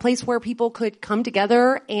day, a place where people could come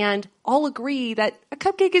together and all agree that a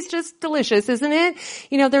cupcake is just delicious, isn't it?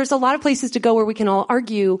 There's a lot of places to go where we can all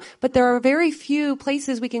argue, but there are very few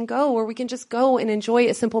places we can go where we can just go and enjoy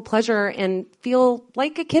a simple pleasure and feel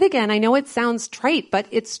like a kid again. I know it sounds trite, but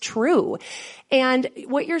it's true. And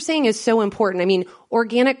what you're saying is so important. I mean,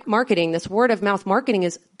 organic marketing, this word of mouth marketing,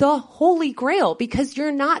 is the holy grail, because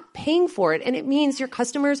you're not paying for it. And it means your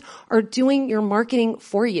customers are doing your marketing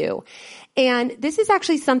for you. And this is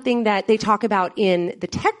actually something that they talk about in the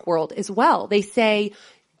tech world as well. They say,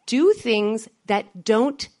 do things that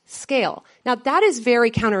don't scale. Now, that is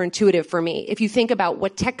very counterintuitive for me. If you think about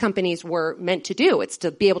what tech companies were meant to do, it's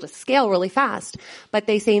to be able to scale really fast. But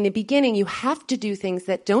they say in the beginning, you have to do things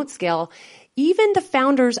that don't scale. Even the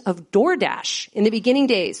founders of DoorDash in the beginning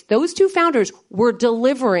days, those two founders were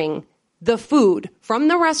delivering the food from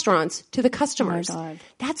the restaurants to the customers. Oh my God.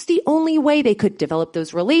 That's the only way they could develop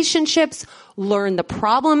those relationships, learn the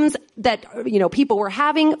problems that, people were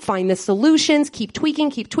having, find the solutions, keep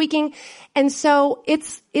tweaking. And so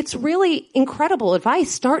it's really incredible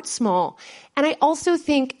advice. Start small. And I also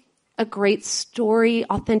think a great story,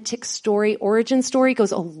 authentic story, origin story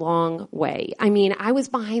goes a long way. I mean, I was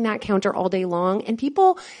behind that counter all day long, and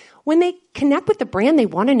people, when they connect with the brand, they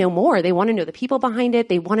want to know more. They want to know the people behind it.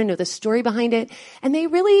 They want to know the story behind it. And they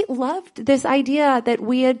really loved this idea that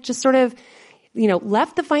we had just sort of,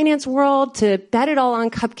 left the finance world to bet it all on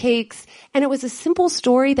cupcakes. And it was a simple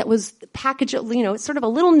story that was packaged, it's sort of a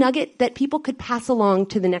little nugget that people could pass along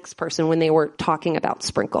to the next person when they were talking about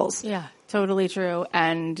sprinkles. Yeah, totally true.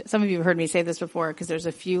 And some of you have heard me say this before, because there's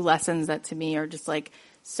a few lessons that to me are just like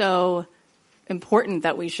so important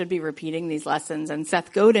that we should be repeating these lessons. And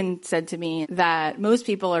Seth Godin said to me that most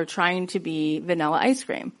people are trying to be vanilla ice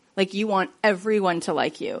cream. Like, you want everyone to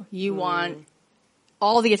like you. You want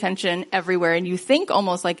all the attention everywhere. And you think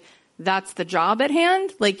almost like that's the job at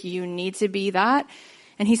hand. Like, you need to be that.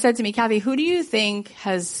 And he said to me, Kathy, who do you think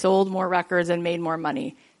has sold more records and made more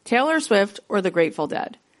money? Taylor Swift or the Grateful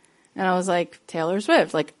Dead? And I was like, Taylor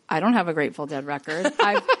Swift. Like, I don't have a Grateful Dead record.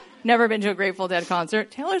 I've never been to a Grateful Dead concert.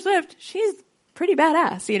 Taylor Swift, she's pretty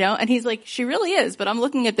badass, And he's like, she really is. But I'm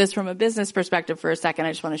looking at this from a business perspective for a second.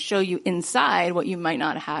 I just want to show you inside what you might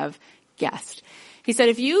not have guessed. He said,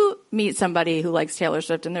 if you meet somebody who likes Taylor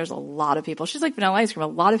Swift, and there's a lot of people, she's like vanilla ice cream. A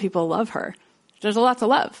lot of people love her. There's a lot to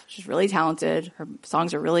love. She's really talented. Her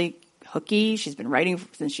songs are really hooky. She's been writing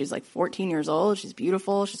since she's like 14 years old. She's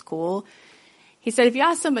beautiful. She's cool. He said, if you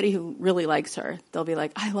ask somebody who really likes her, they'll be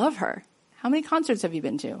like, I love her. How many concerts have you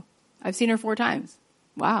been to? I've seen her 4 times.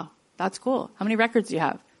 Wow, that's cool. How many records do you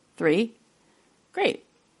have? 3? Great.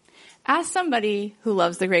 Ask somebody who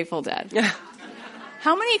loves the Grateful Dead.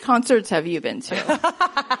 How many concerts have you been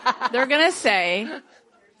to? They're going to say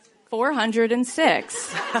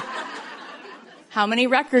 406. How many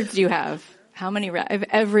records do you have? How many? I have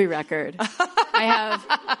every record. I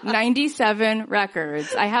have 97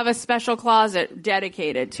 records. I have a special closet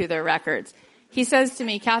dedicated to their records. He says to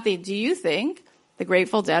me, Kathy, do you think the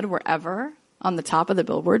Grateful Dead were ever on the top of the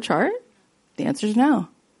Billboard chart? The answer is no.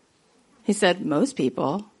 He said, most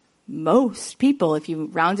people, if you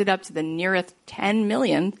round it up to the nearest 10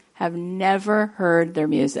 million, have never heard their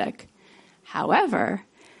music. However,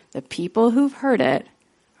 the people who've heard it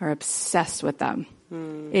are obsessed with them.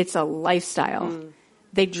 It's a lifestyle.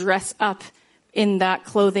 They dress up in that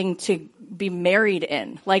clothing to be married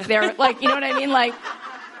in. Like, they're like, you know what I mean? Like,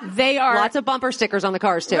 they are. Lots of bumper stickers on the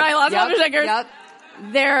cars too. Right, lots of bumper stickers. Yep.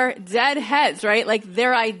 They're dead heads, right? Like,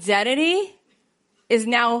 their identity is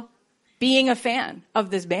now being a fan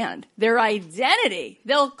of this band. Their identity,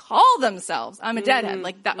 they'll call themselves, I'm a deadhead.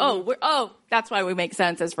 Like that. That's why we make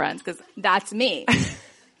sense as friends, because that's me.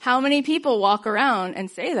 How many people walk around and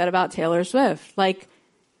say that about Taylor Swift? Like,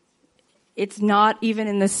 it's not even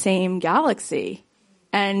in the same galaxy.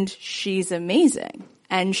 And she's amazing.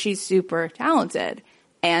 And she's super talented.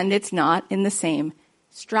 And it's not in the same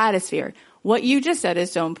stratosphere. What you just said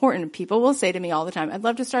is so important. People will say to me all the time, I'd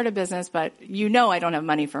love to start a business, but I don't have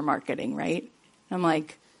money for marketing, right? I'm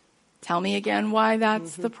like, tell me again why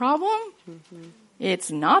that's the problem. It's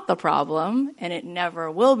not the problem, and it never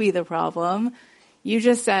will be the problem. You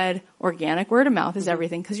just said organic word of mouth is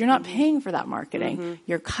everything, because you're not paying for that marketing.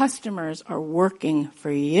 Your customers are working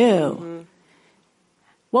for you.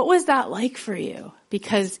 What was that like for you?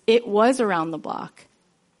 Because it was around the block.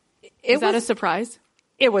 Was that a surprise?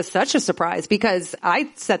 It was such a surprise, because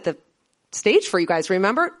I set the stage for you guys.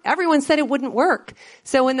 Remember, everyone said it wouldn't work.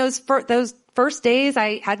 So in those first days,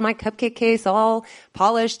 I had my cupcake case all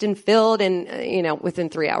polished and filled, and within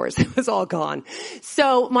 3 hours, it was all gone.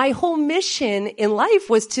 So my whole mission in life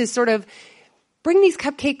was to sort of bring these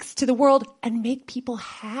cupcakes to the world and make people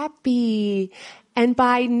happy. And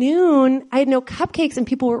by noon, I had no cupcakes, and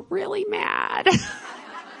people were really mad.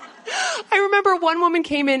 I remember one woman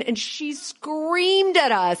came in and she screamed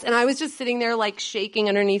at us, and I was just sitting there like shaking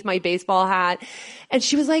underneath my baseball hat. And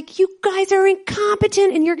she was like, you guys are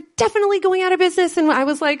incompetent and you're definitely going out of business. And I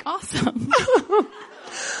was like, awesome.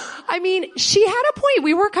 I mean, she had a point.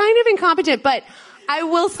 We were kind of incompetent, but I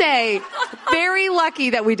will say very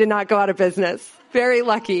lucky that we did not go out of business. Very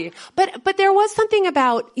lucky. But there was something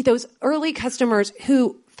about those early customers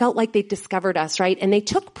who felt like they discovered us, right? And they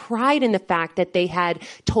took pride in the fact that they had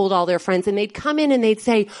told all their friends, and they'd come in and they'd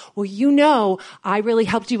say, well, I really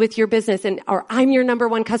helped you with your business, or I'm your number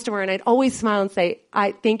one customer. And I'd always smile and say,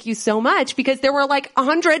 I thank you so much, because there were like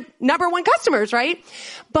 100 number one customers, right?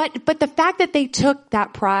 But the fact that they took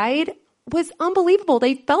that pride was unbelievable.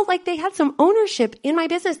 They felt like they had some ownership in my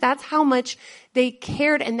business. That's how much they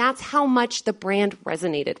cared, and that's how much the brand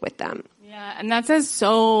resonated with them. Yeah, and that says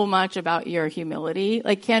so much about your humility.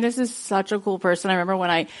 Like, Candace is such a cool person. I remember when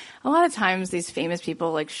a lot of times these famous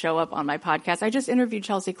people like show up on my podcast. I just interviewed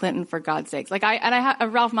Chelsea Clinton, for God's sakes. Like,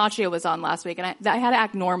 Ralph Macchio was on last week, and I had to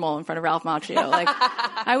act normal in front of Ralph Macchio. Like,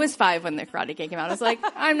 I was 5 when the Karate Kid came out. I was like,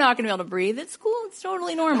 I'm not going to be able to breathe. It's cool. It's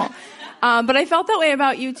totally normal. But I felt that way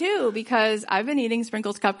about you too, because I've been eating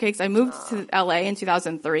Sprinkles cupcakes. I moved to LA in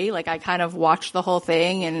 2003. Like, I kind of watched the whole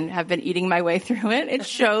thing and have been eating my way through it. It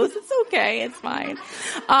shows. It's okay. It's fine.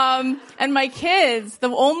 And my kids, the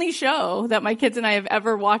only show that my kids and I have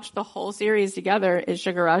ever watched the whole series together is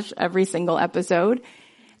Sugar Rush, every single episode.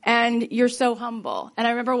 And you're so humble. And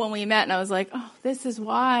I remember when we met and I was like, oh, this is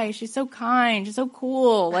why. She's so kind. She's so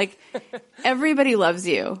cool. Like, everybody loves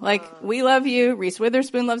you. Like, we love you. Reese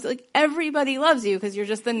Witherspoon loves you. Like, everybody loves you because you're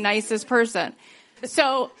just the nicest person.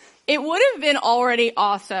 So it would have been already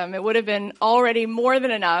awesome. It would have been already more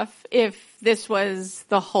than enough if this was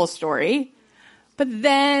the whole story. But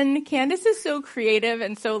then Candace is so creative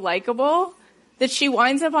and so likable that she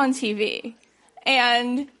winds up on TV.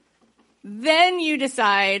 And then you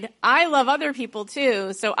decide, I love other people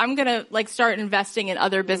too, so I'm going to like start investing in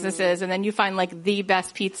other businesses. And then you find like the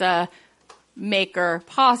best pizza maker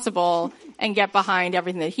possible and get behind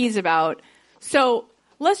everything that he's about. So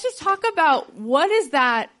let's just talk about, what is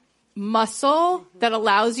that muscle that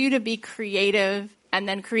allows you to be creative and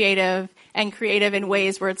then creative and creative in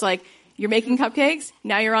ways where it's like, you're making cupcakes,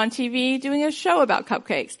 now you're on TV doing a show about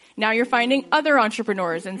cupcakes. Now you're finding other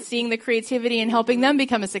entrepreneurs and seeing the creativity and helping them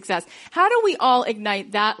become a success. How do we all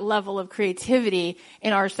ignite that level of creativity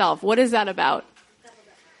in ourselves? What is that about?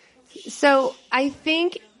 So I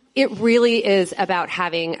think it really is about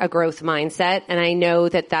having a growth mindset. And I know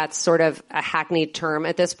that that's sort of a hackneyed term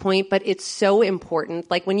at this point, but it's so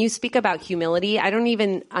important. Like, when you speak about humility, I don't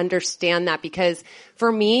even understand that, because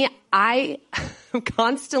for me, I am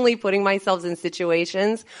constantly putting myself in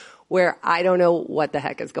situations where I don't know what the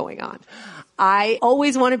heck is going on. I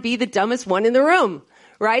always want to be the dumbest one in the room,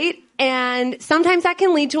 right? And sometimes that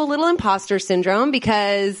can lead to a little imposter syndrome,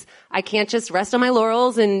 because I can't just rest on my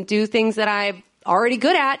laurels and do things that I'm already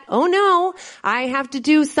good at. Oh no, I have to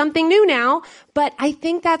do something new now. But I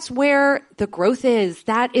think that's where the growth is.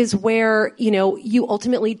 That is where, you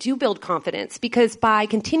ultimately do build confidence, because by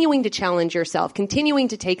continuing to challenge yourself, continuing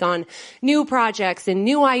to take on new projects and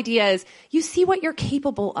new ideas, you see what you're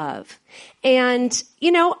capable of. And,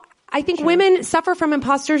 I think women suffer from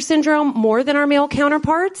imposter syndrome more than our male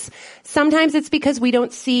counterparts. Sometimes it's because we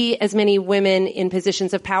don't see as many women in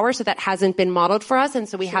positions of power, so that hasn't been modeled for us, and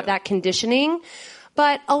so we have that conditioning.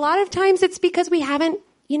 But a lot of times it's because we haven't,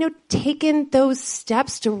 taken those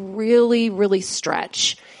steps to really, really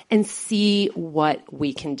stretch and see what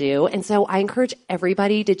we can do. And so I encourage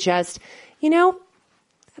everybody to just,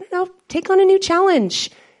 take on a new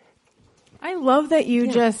challenge. I love that you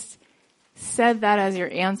just said that as your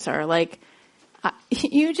answer. Like,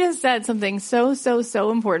 you just said something so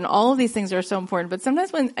important. All of these things are so important. But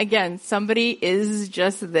sometimes when, again, somebody is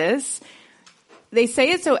just this, they say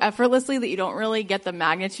it so effortlessly that you don't really get the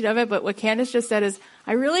magnitude of it. But what Candace just said is,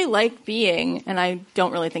 I really like being, and I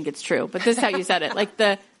don't really think it's true, but this is how you said it, like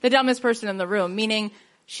the dumbest person in the room, meaning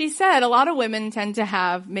she said a lot of women tend to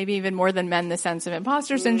have, maybe even more than men, the sense of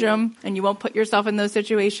imposter syndrome, and you won't put yourself in those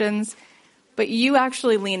situations. But you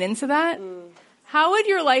actually lean into that. How would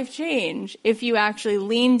your life change if you actually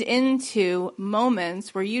leaned into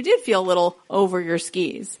moments where you did feel a little over your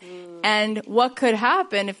skis? And what could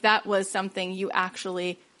happen if that was something you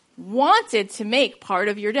actually wanted to make part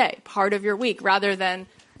of your day, part of your week, rather than,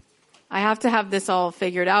 I have to have this all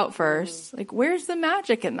figured out first? Like, where's the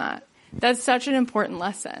magic in that? That's such an important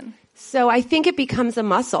lesson. So I think it becomes a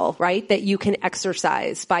muscle, right, that you can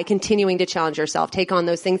exercise by continuing to challenge yourself, take on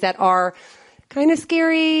those things that are kind of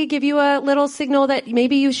scary, give you a little signal that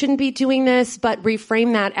maybe you shouldn't be doing this, but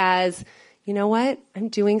reframe that as, you know what, I'm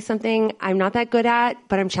doing something I'm not that good at,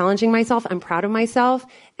 but I'm challenging myself, I'm proud of myself,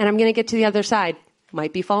 and I'm going to get to the other side.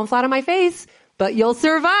 Might be falling flat on my face, but you'll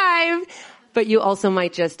survive. But you also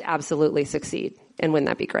might just absolutely succeed. And wouldn't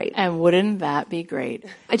that be great? And wouldn't that be great?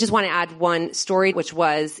 I just want to add one story, which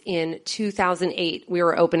was in 2008. We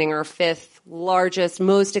were opening our 5th largest,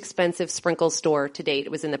 most expensive sprinkle store to date.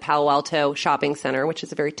 It was in the Palo Alto Shopping Center, which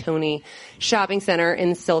is a very Tony shopping center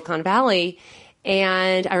in Silicon Valley.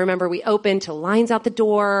 And I remember we opened to lines out the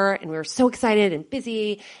door, and we were so excited and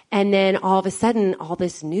busy. And then all of a sudden, all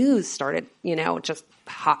this news started, just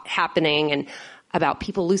happening, and about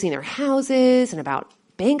people losing their houses and about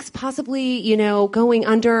banks possibly, going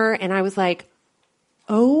under. And I was like,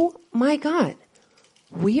 oh my God,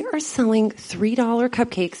 we are selling $3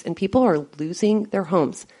 cupcakes and people are losing their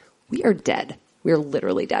homes. We are dead. We are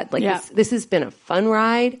literally dead. Like this has been a fun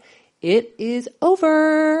ride. It is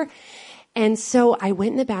over. And so I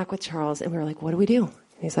went in the back with Charles and we were like, what do we do? And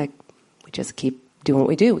he's like, we just keep doing what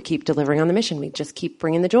we do. We keep delivering on the mission. We just keep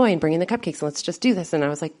bringing the joy and bringing the cupcakes. And let's just do this. And I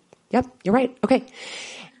was like, yep, you're right. Okay.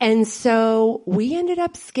 And so we ended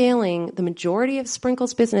up scaling the majority of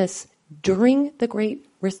Sprinkle's business during the Great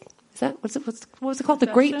what was it called? The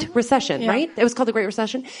Great Recession, right? It was called the Great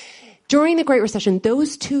Recession. During the Great Recession,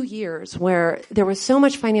 those 2 years where there was so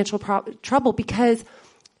much financial trouble because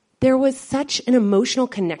there was such an emotional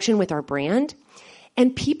connection with our brand.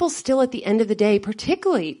 And people still at the end of the day,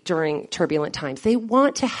 particularly during turbulent times, they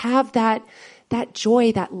want to have that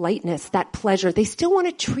joy, that lightness, that pleasure. They still want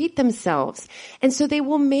to treat themselves. And so they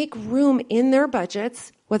will make room in their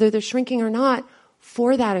budgets, whether they're shrinking or not,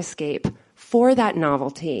 for that escape, for that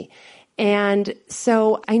novelty. And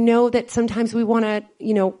so I know that sometimes we want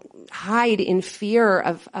to, hide in fear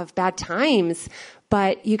of bad times,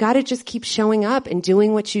 but you got to just keep showing up and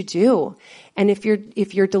doing what you do. And if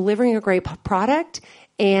you're delivering a great product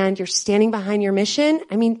and you're standing behind your mission,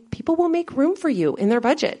 I mean, people will make room for you in their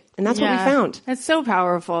budget. And that's what we found. It's so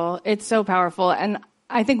powerful. It's so powerful. And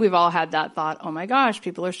I think we've all had that thought, oh my gosh,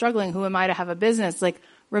 people are struggling. Who am I to have a business? Like,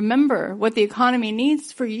 remember what the economy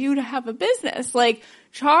needs for you to have a business. Like,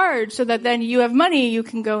 charge so that then you have money, you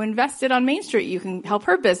can go invest it on Main Street. You can help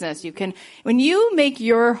her business. When you make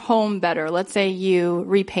your home better, let's say you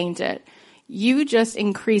repaint it, you just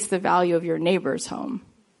increase the value of your neighbor's home,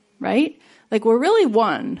 right? Like, we're really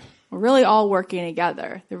one. We're really all working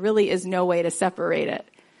together. There really is no way to separate it.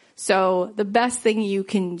 So the best thing you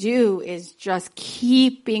can do is just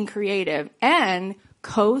keep being creative and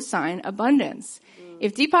co-sign abundance.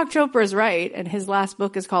 If Deepak Chopra is right, and his last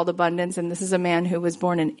book is called Abundance, and this is a man who was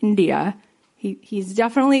born in India, he's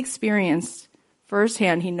definitely experienced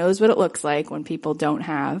firsthand. He knows what it looks like when people don't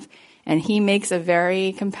have, and he makes a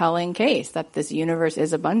very compelling case that this universe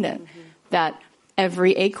is abundant, that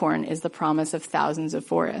every acorn is the promise of thousands of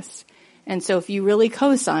forests. And so if you really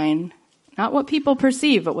co-sign, not what people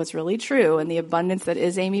perceive, but what's really true, and the abundance that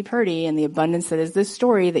is Amy Purdy, and the abundance that is this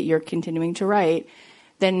story that you're continuing to write,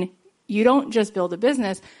 then you don't just build a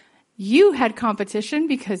business. You had competition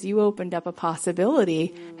because you opened up a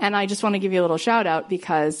possibility. And I just want to give you a little shout out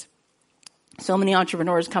because so many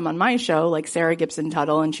entrepreneurs come on my show, like Sarah Gibson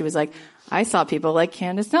Tuttle, and she was like, I saw people like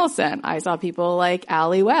Candace Nelson. I saw people like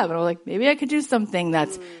Allie Webb. And I was like, maybe I could do something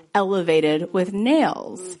that's elevated with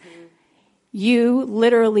nails. You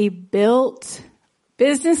literally built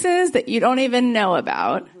businesses that you don't even know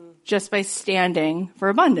about just by standing for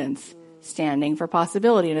abundance. Standing for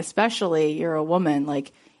possibility, and especially you're a woman,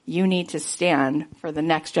 like, you need to stand for the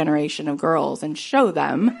next generation of girls and show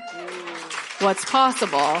them what's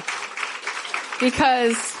possible.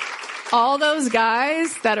 Because all those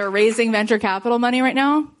guys that are raising venture capital money right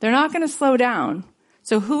now, they're not going to slow down.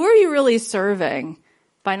 So who are you really serving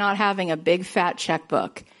by not having a big fat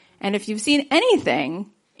checkbook? And if you've seen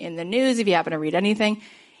anything in the news, if you happen to read anything,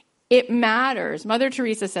 it matters. Mother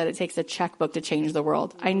Teresa said it takes a checkbook to change the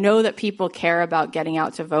world. I know that people care about getting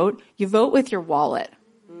out to vote. You vote with your wallet.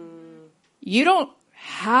 You don't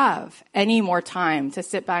have any more time to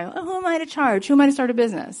sit back, who am I to charge? Who am I to start a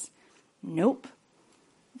business? Nope.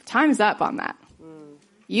 Time's up on that.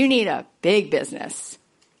 You need a big business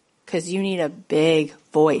because you need a big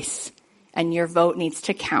voice and your vote needs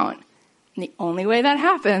to count. And the only way that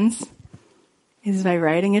happens is by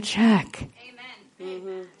writing a check.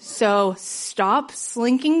 So stop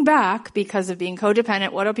slinking back because of being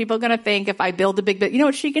codependent. What are people going to think if I build a big business? You know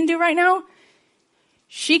what she can do right now?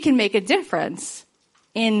 She can make a difference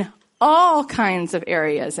in all kinds of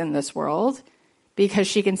areas in this world because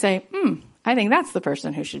she can say, I think that's the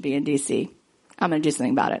person who should be in DC. I'm going to do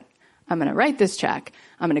something about it. I'm going to write this check.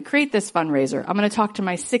 I'm going to create this fundraiser. I'm going to talk to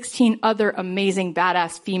my 16 other amazing,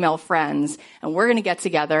 badass female friends, and we're going to get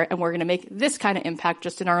together, and we're going to make this kind of impact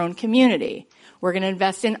just in our own community. We're going to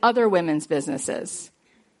invest in other women's businesses.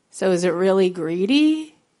 So is it really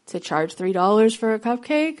greedy to charge $3 for a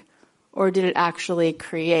cupcake? Or did it actually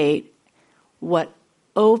create what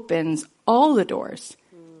opens all the doors?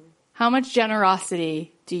 How much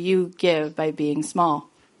generosity do you give by being small?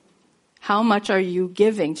 How much are you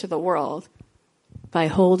giving to the world by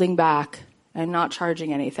holding back and not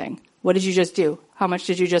charging anything? What did you just do? How much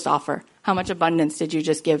did you just offer? How much abundance did you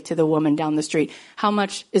just give to the woman down the street? How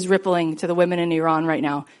much is rippling to the women in Iran right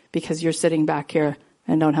now because you're sitting back here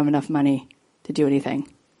and don't have enough money to do anything?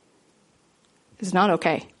 It's not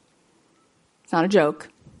okay. It's not a joke.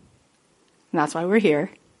 And that's why we're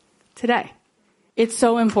here today. It's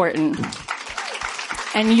so important.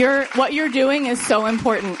 And what you're doing is so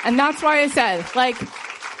important. And that's why I said, like,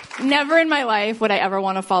 never in my life would I ever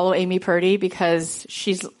want to follow Amy Purdy, because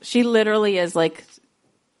she literally is like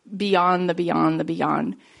beyond the beyond the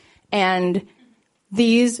beyond. And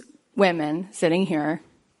these women sitting here,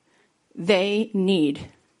 they need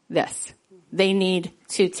this. They need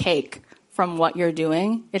to take from what you're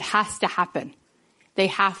doing. It has to happen. They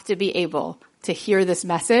have to be able to hear this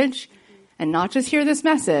message, and not just hear this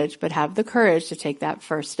message, but have the courage to take that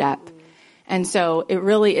first step. And so it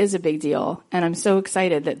really is a big deal. And I'm so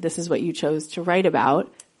excited that this is what you chose to write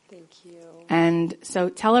about. Thank you. And so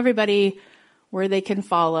tell everybody where they can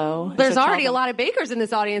follow. There's already a lot of bakers in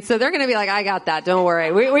this audience, so they're going to be like, I got that. Don't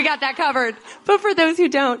worry. We got that covered. But for those who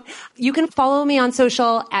don't, you can follow me on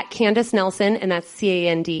social at Candace Nelson, and that's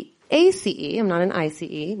Candace. I'm not an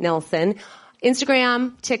ICE, Nelson.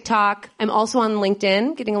 Instagram, TikTok. I'm also on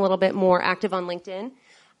LinkedIn, getting a little bit more active on LinkedIn.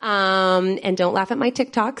 And don't laugh at my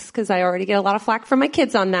TikToks, because I already get a lot of flack from my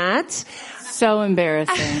kids on that. So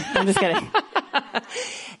embarrassing. I'm just kidding.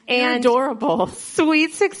 And you're adorable.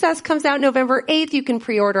 Sweet Success comes out November 8th. You can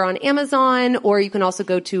pre-order on Amazon, or you can also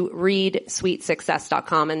go to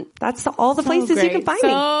readsweetsuccess.com. And that's all the places you can find me.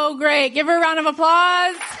 So great. Give her a round of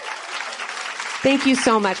applause. Thank you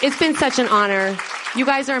so much. It's been such an honor. You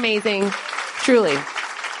guys are amazing. Truly.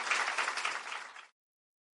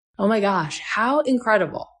 Oh my gosh, how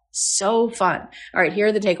incredible. So fun. All right, here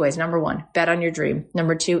are the takeaways. Number 1, bet on your dream.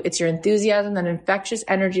 Number 2, it's your enthusiasm, that infectious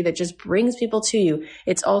energy that just brings people to you.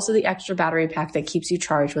 It's also the extra battery pack that keeps you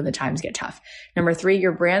charged when the times get tough. Number 3,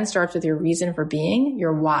 your brand starts with your reason for being,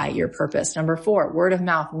 your why, your purpose. Number 4, word of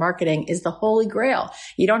mouth marketing is the holy grail.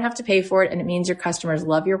 You don't have to pay for it, and it means your customers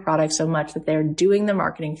love your product so much that they're doing the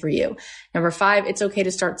marketing for you. Number 5, it's okay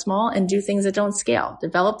to start small and do things that don't scale.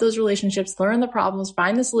 Develop those relationships, learn the problems,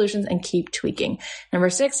 find the solutions, and keep tweaking. Number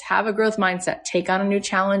 6, have a growth mindset. Take on a new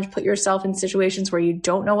challenge. Put yourself in situations where you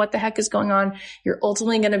don't know what the heck is going on. You're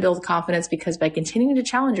ultimately going to build confidence, because by continuing to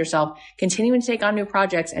challenge yourself, continuing to take on new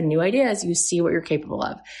projects and new ideas, you see what you're capable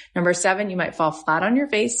of. Number 7, you might fall flat on your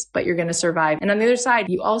face, but you're going to survive. And on the other side,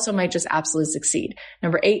 you also might just absolutely succeed.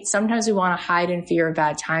 Number 8, sometimes we want to hide in fear of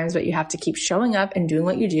bad times, but you have to keep showing up and doing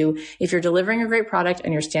what you do. If you're delivering a great product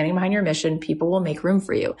and you're standing behind your mission, people will make room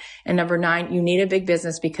for you. And number 9, you need a big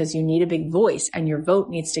business because you need a big voice, and your vote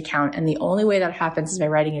needs to count. And the only way that happens is by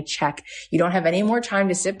writing a check. You don't have any more time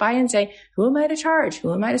to sit by and say, who am I to charge?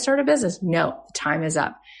 Who am I to start a business? No, the time is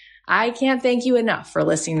up. I can't thank you enough for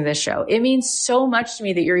listening to this show. It means so much to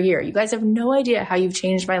me that you're here. You guys have no idea how you've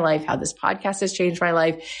changed my life, how this podcast has changed my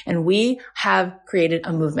life. And we have created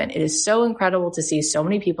a movement. It is so incredible to see so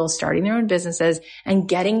many people starting their own businesses and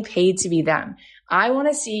getting paid to be them. I want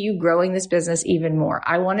to see you growing this business even more.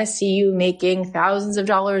 I want to see you making thousands of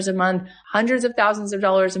dollars a month, hundreds of thousands of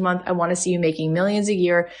dollars a month. I want to see you making millions a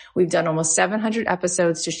year. We've done almost 700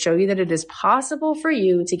 episodes to show you that it is possible for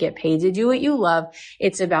you to get paid to do what you love.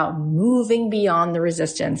 It's about moving beyond the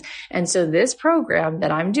resistance. And so this program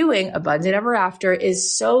that I'm doing, Abundant Ever After,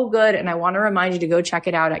 is so good. And I want to remind you to go check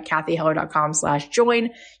it out at kathyheller.com/join.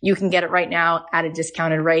 You can get it right now at a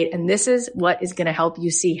discounted rate. And this is what is going to help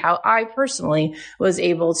you see how I personally was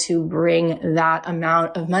able to bring that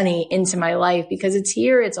amount of money into my life, because it's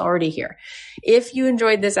here. It's already here. If you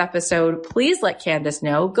enjoyed this episode, please let Candace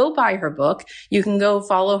know. Go buy her book. You can go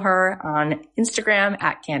follow her on Instagram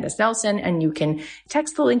at Candace Nelson, and you can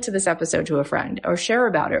text the link to this episode to a friend, or share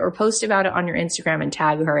about it, or post about it on your Instagram and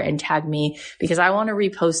tag her and tag me, because I want to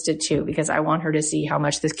repost it too, because I want her to see how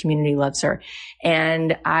much this community loves her.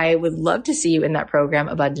 And I would love to see you in that program,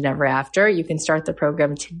 Abundant Ever After. You can start the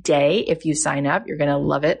program today if you sign up. You're going to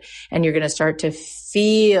love it, and you're going to start to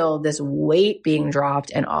feel this weight being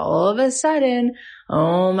dropped, and all of a sudden,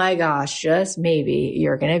 oh my gosh, just maybe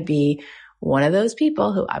you're going to be one of those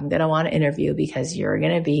people who I'm going to want to interview, because you're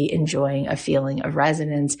going to be enjoying a feeling of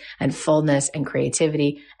resonance and fullness and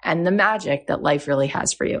creativity and the magic that life really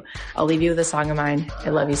has for you. I'll leave you with a song of mine.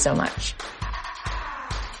 I love you so much.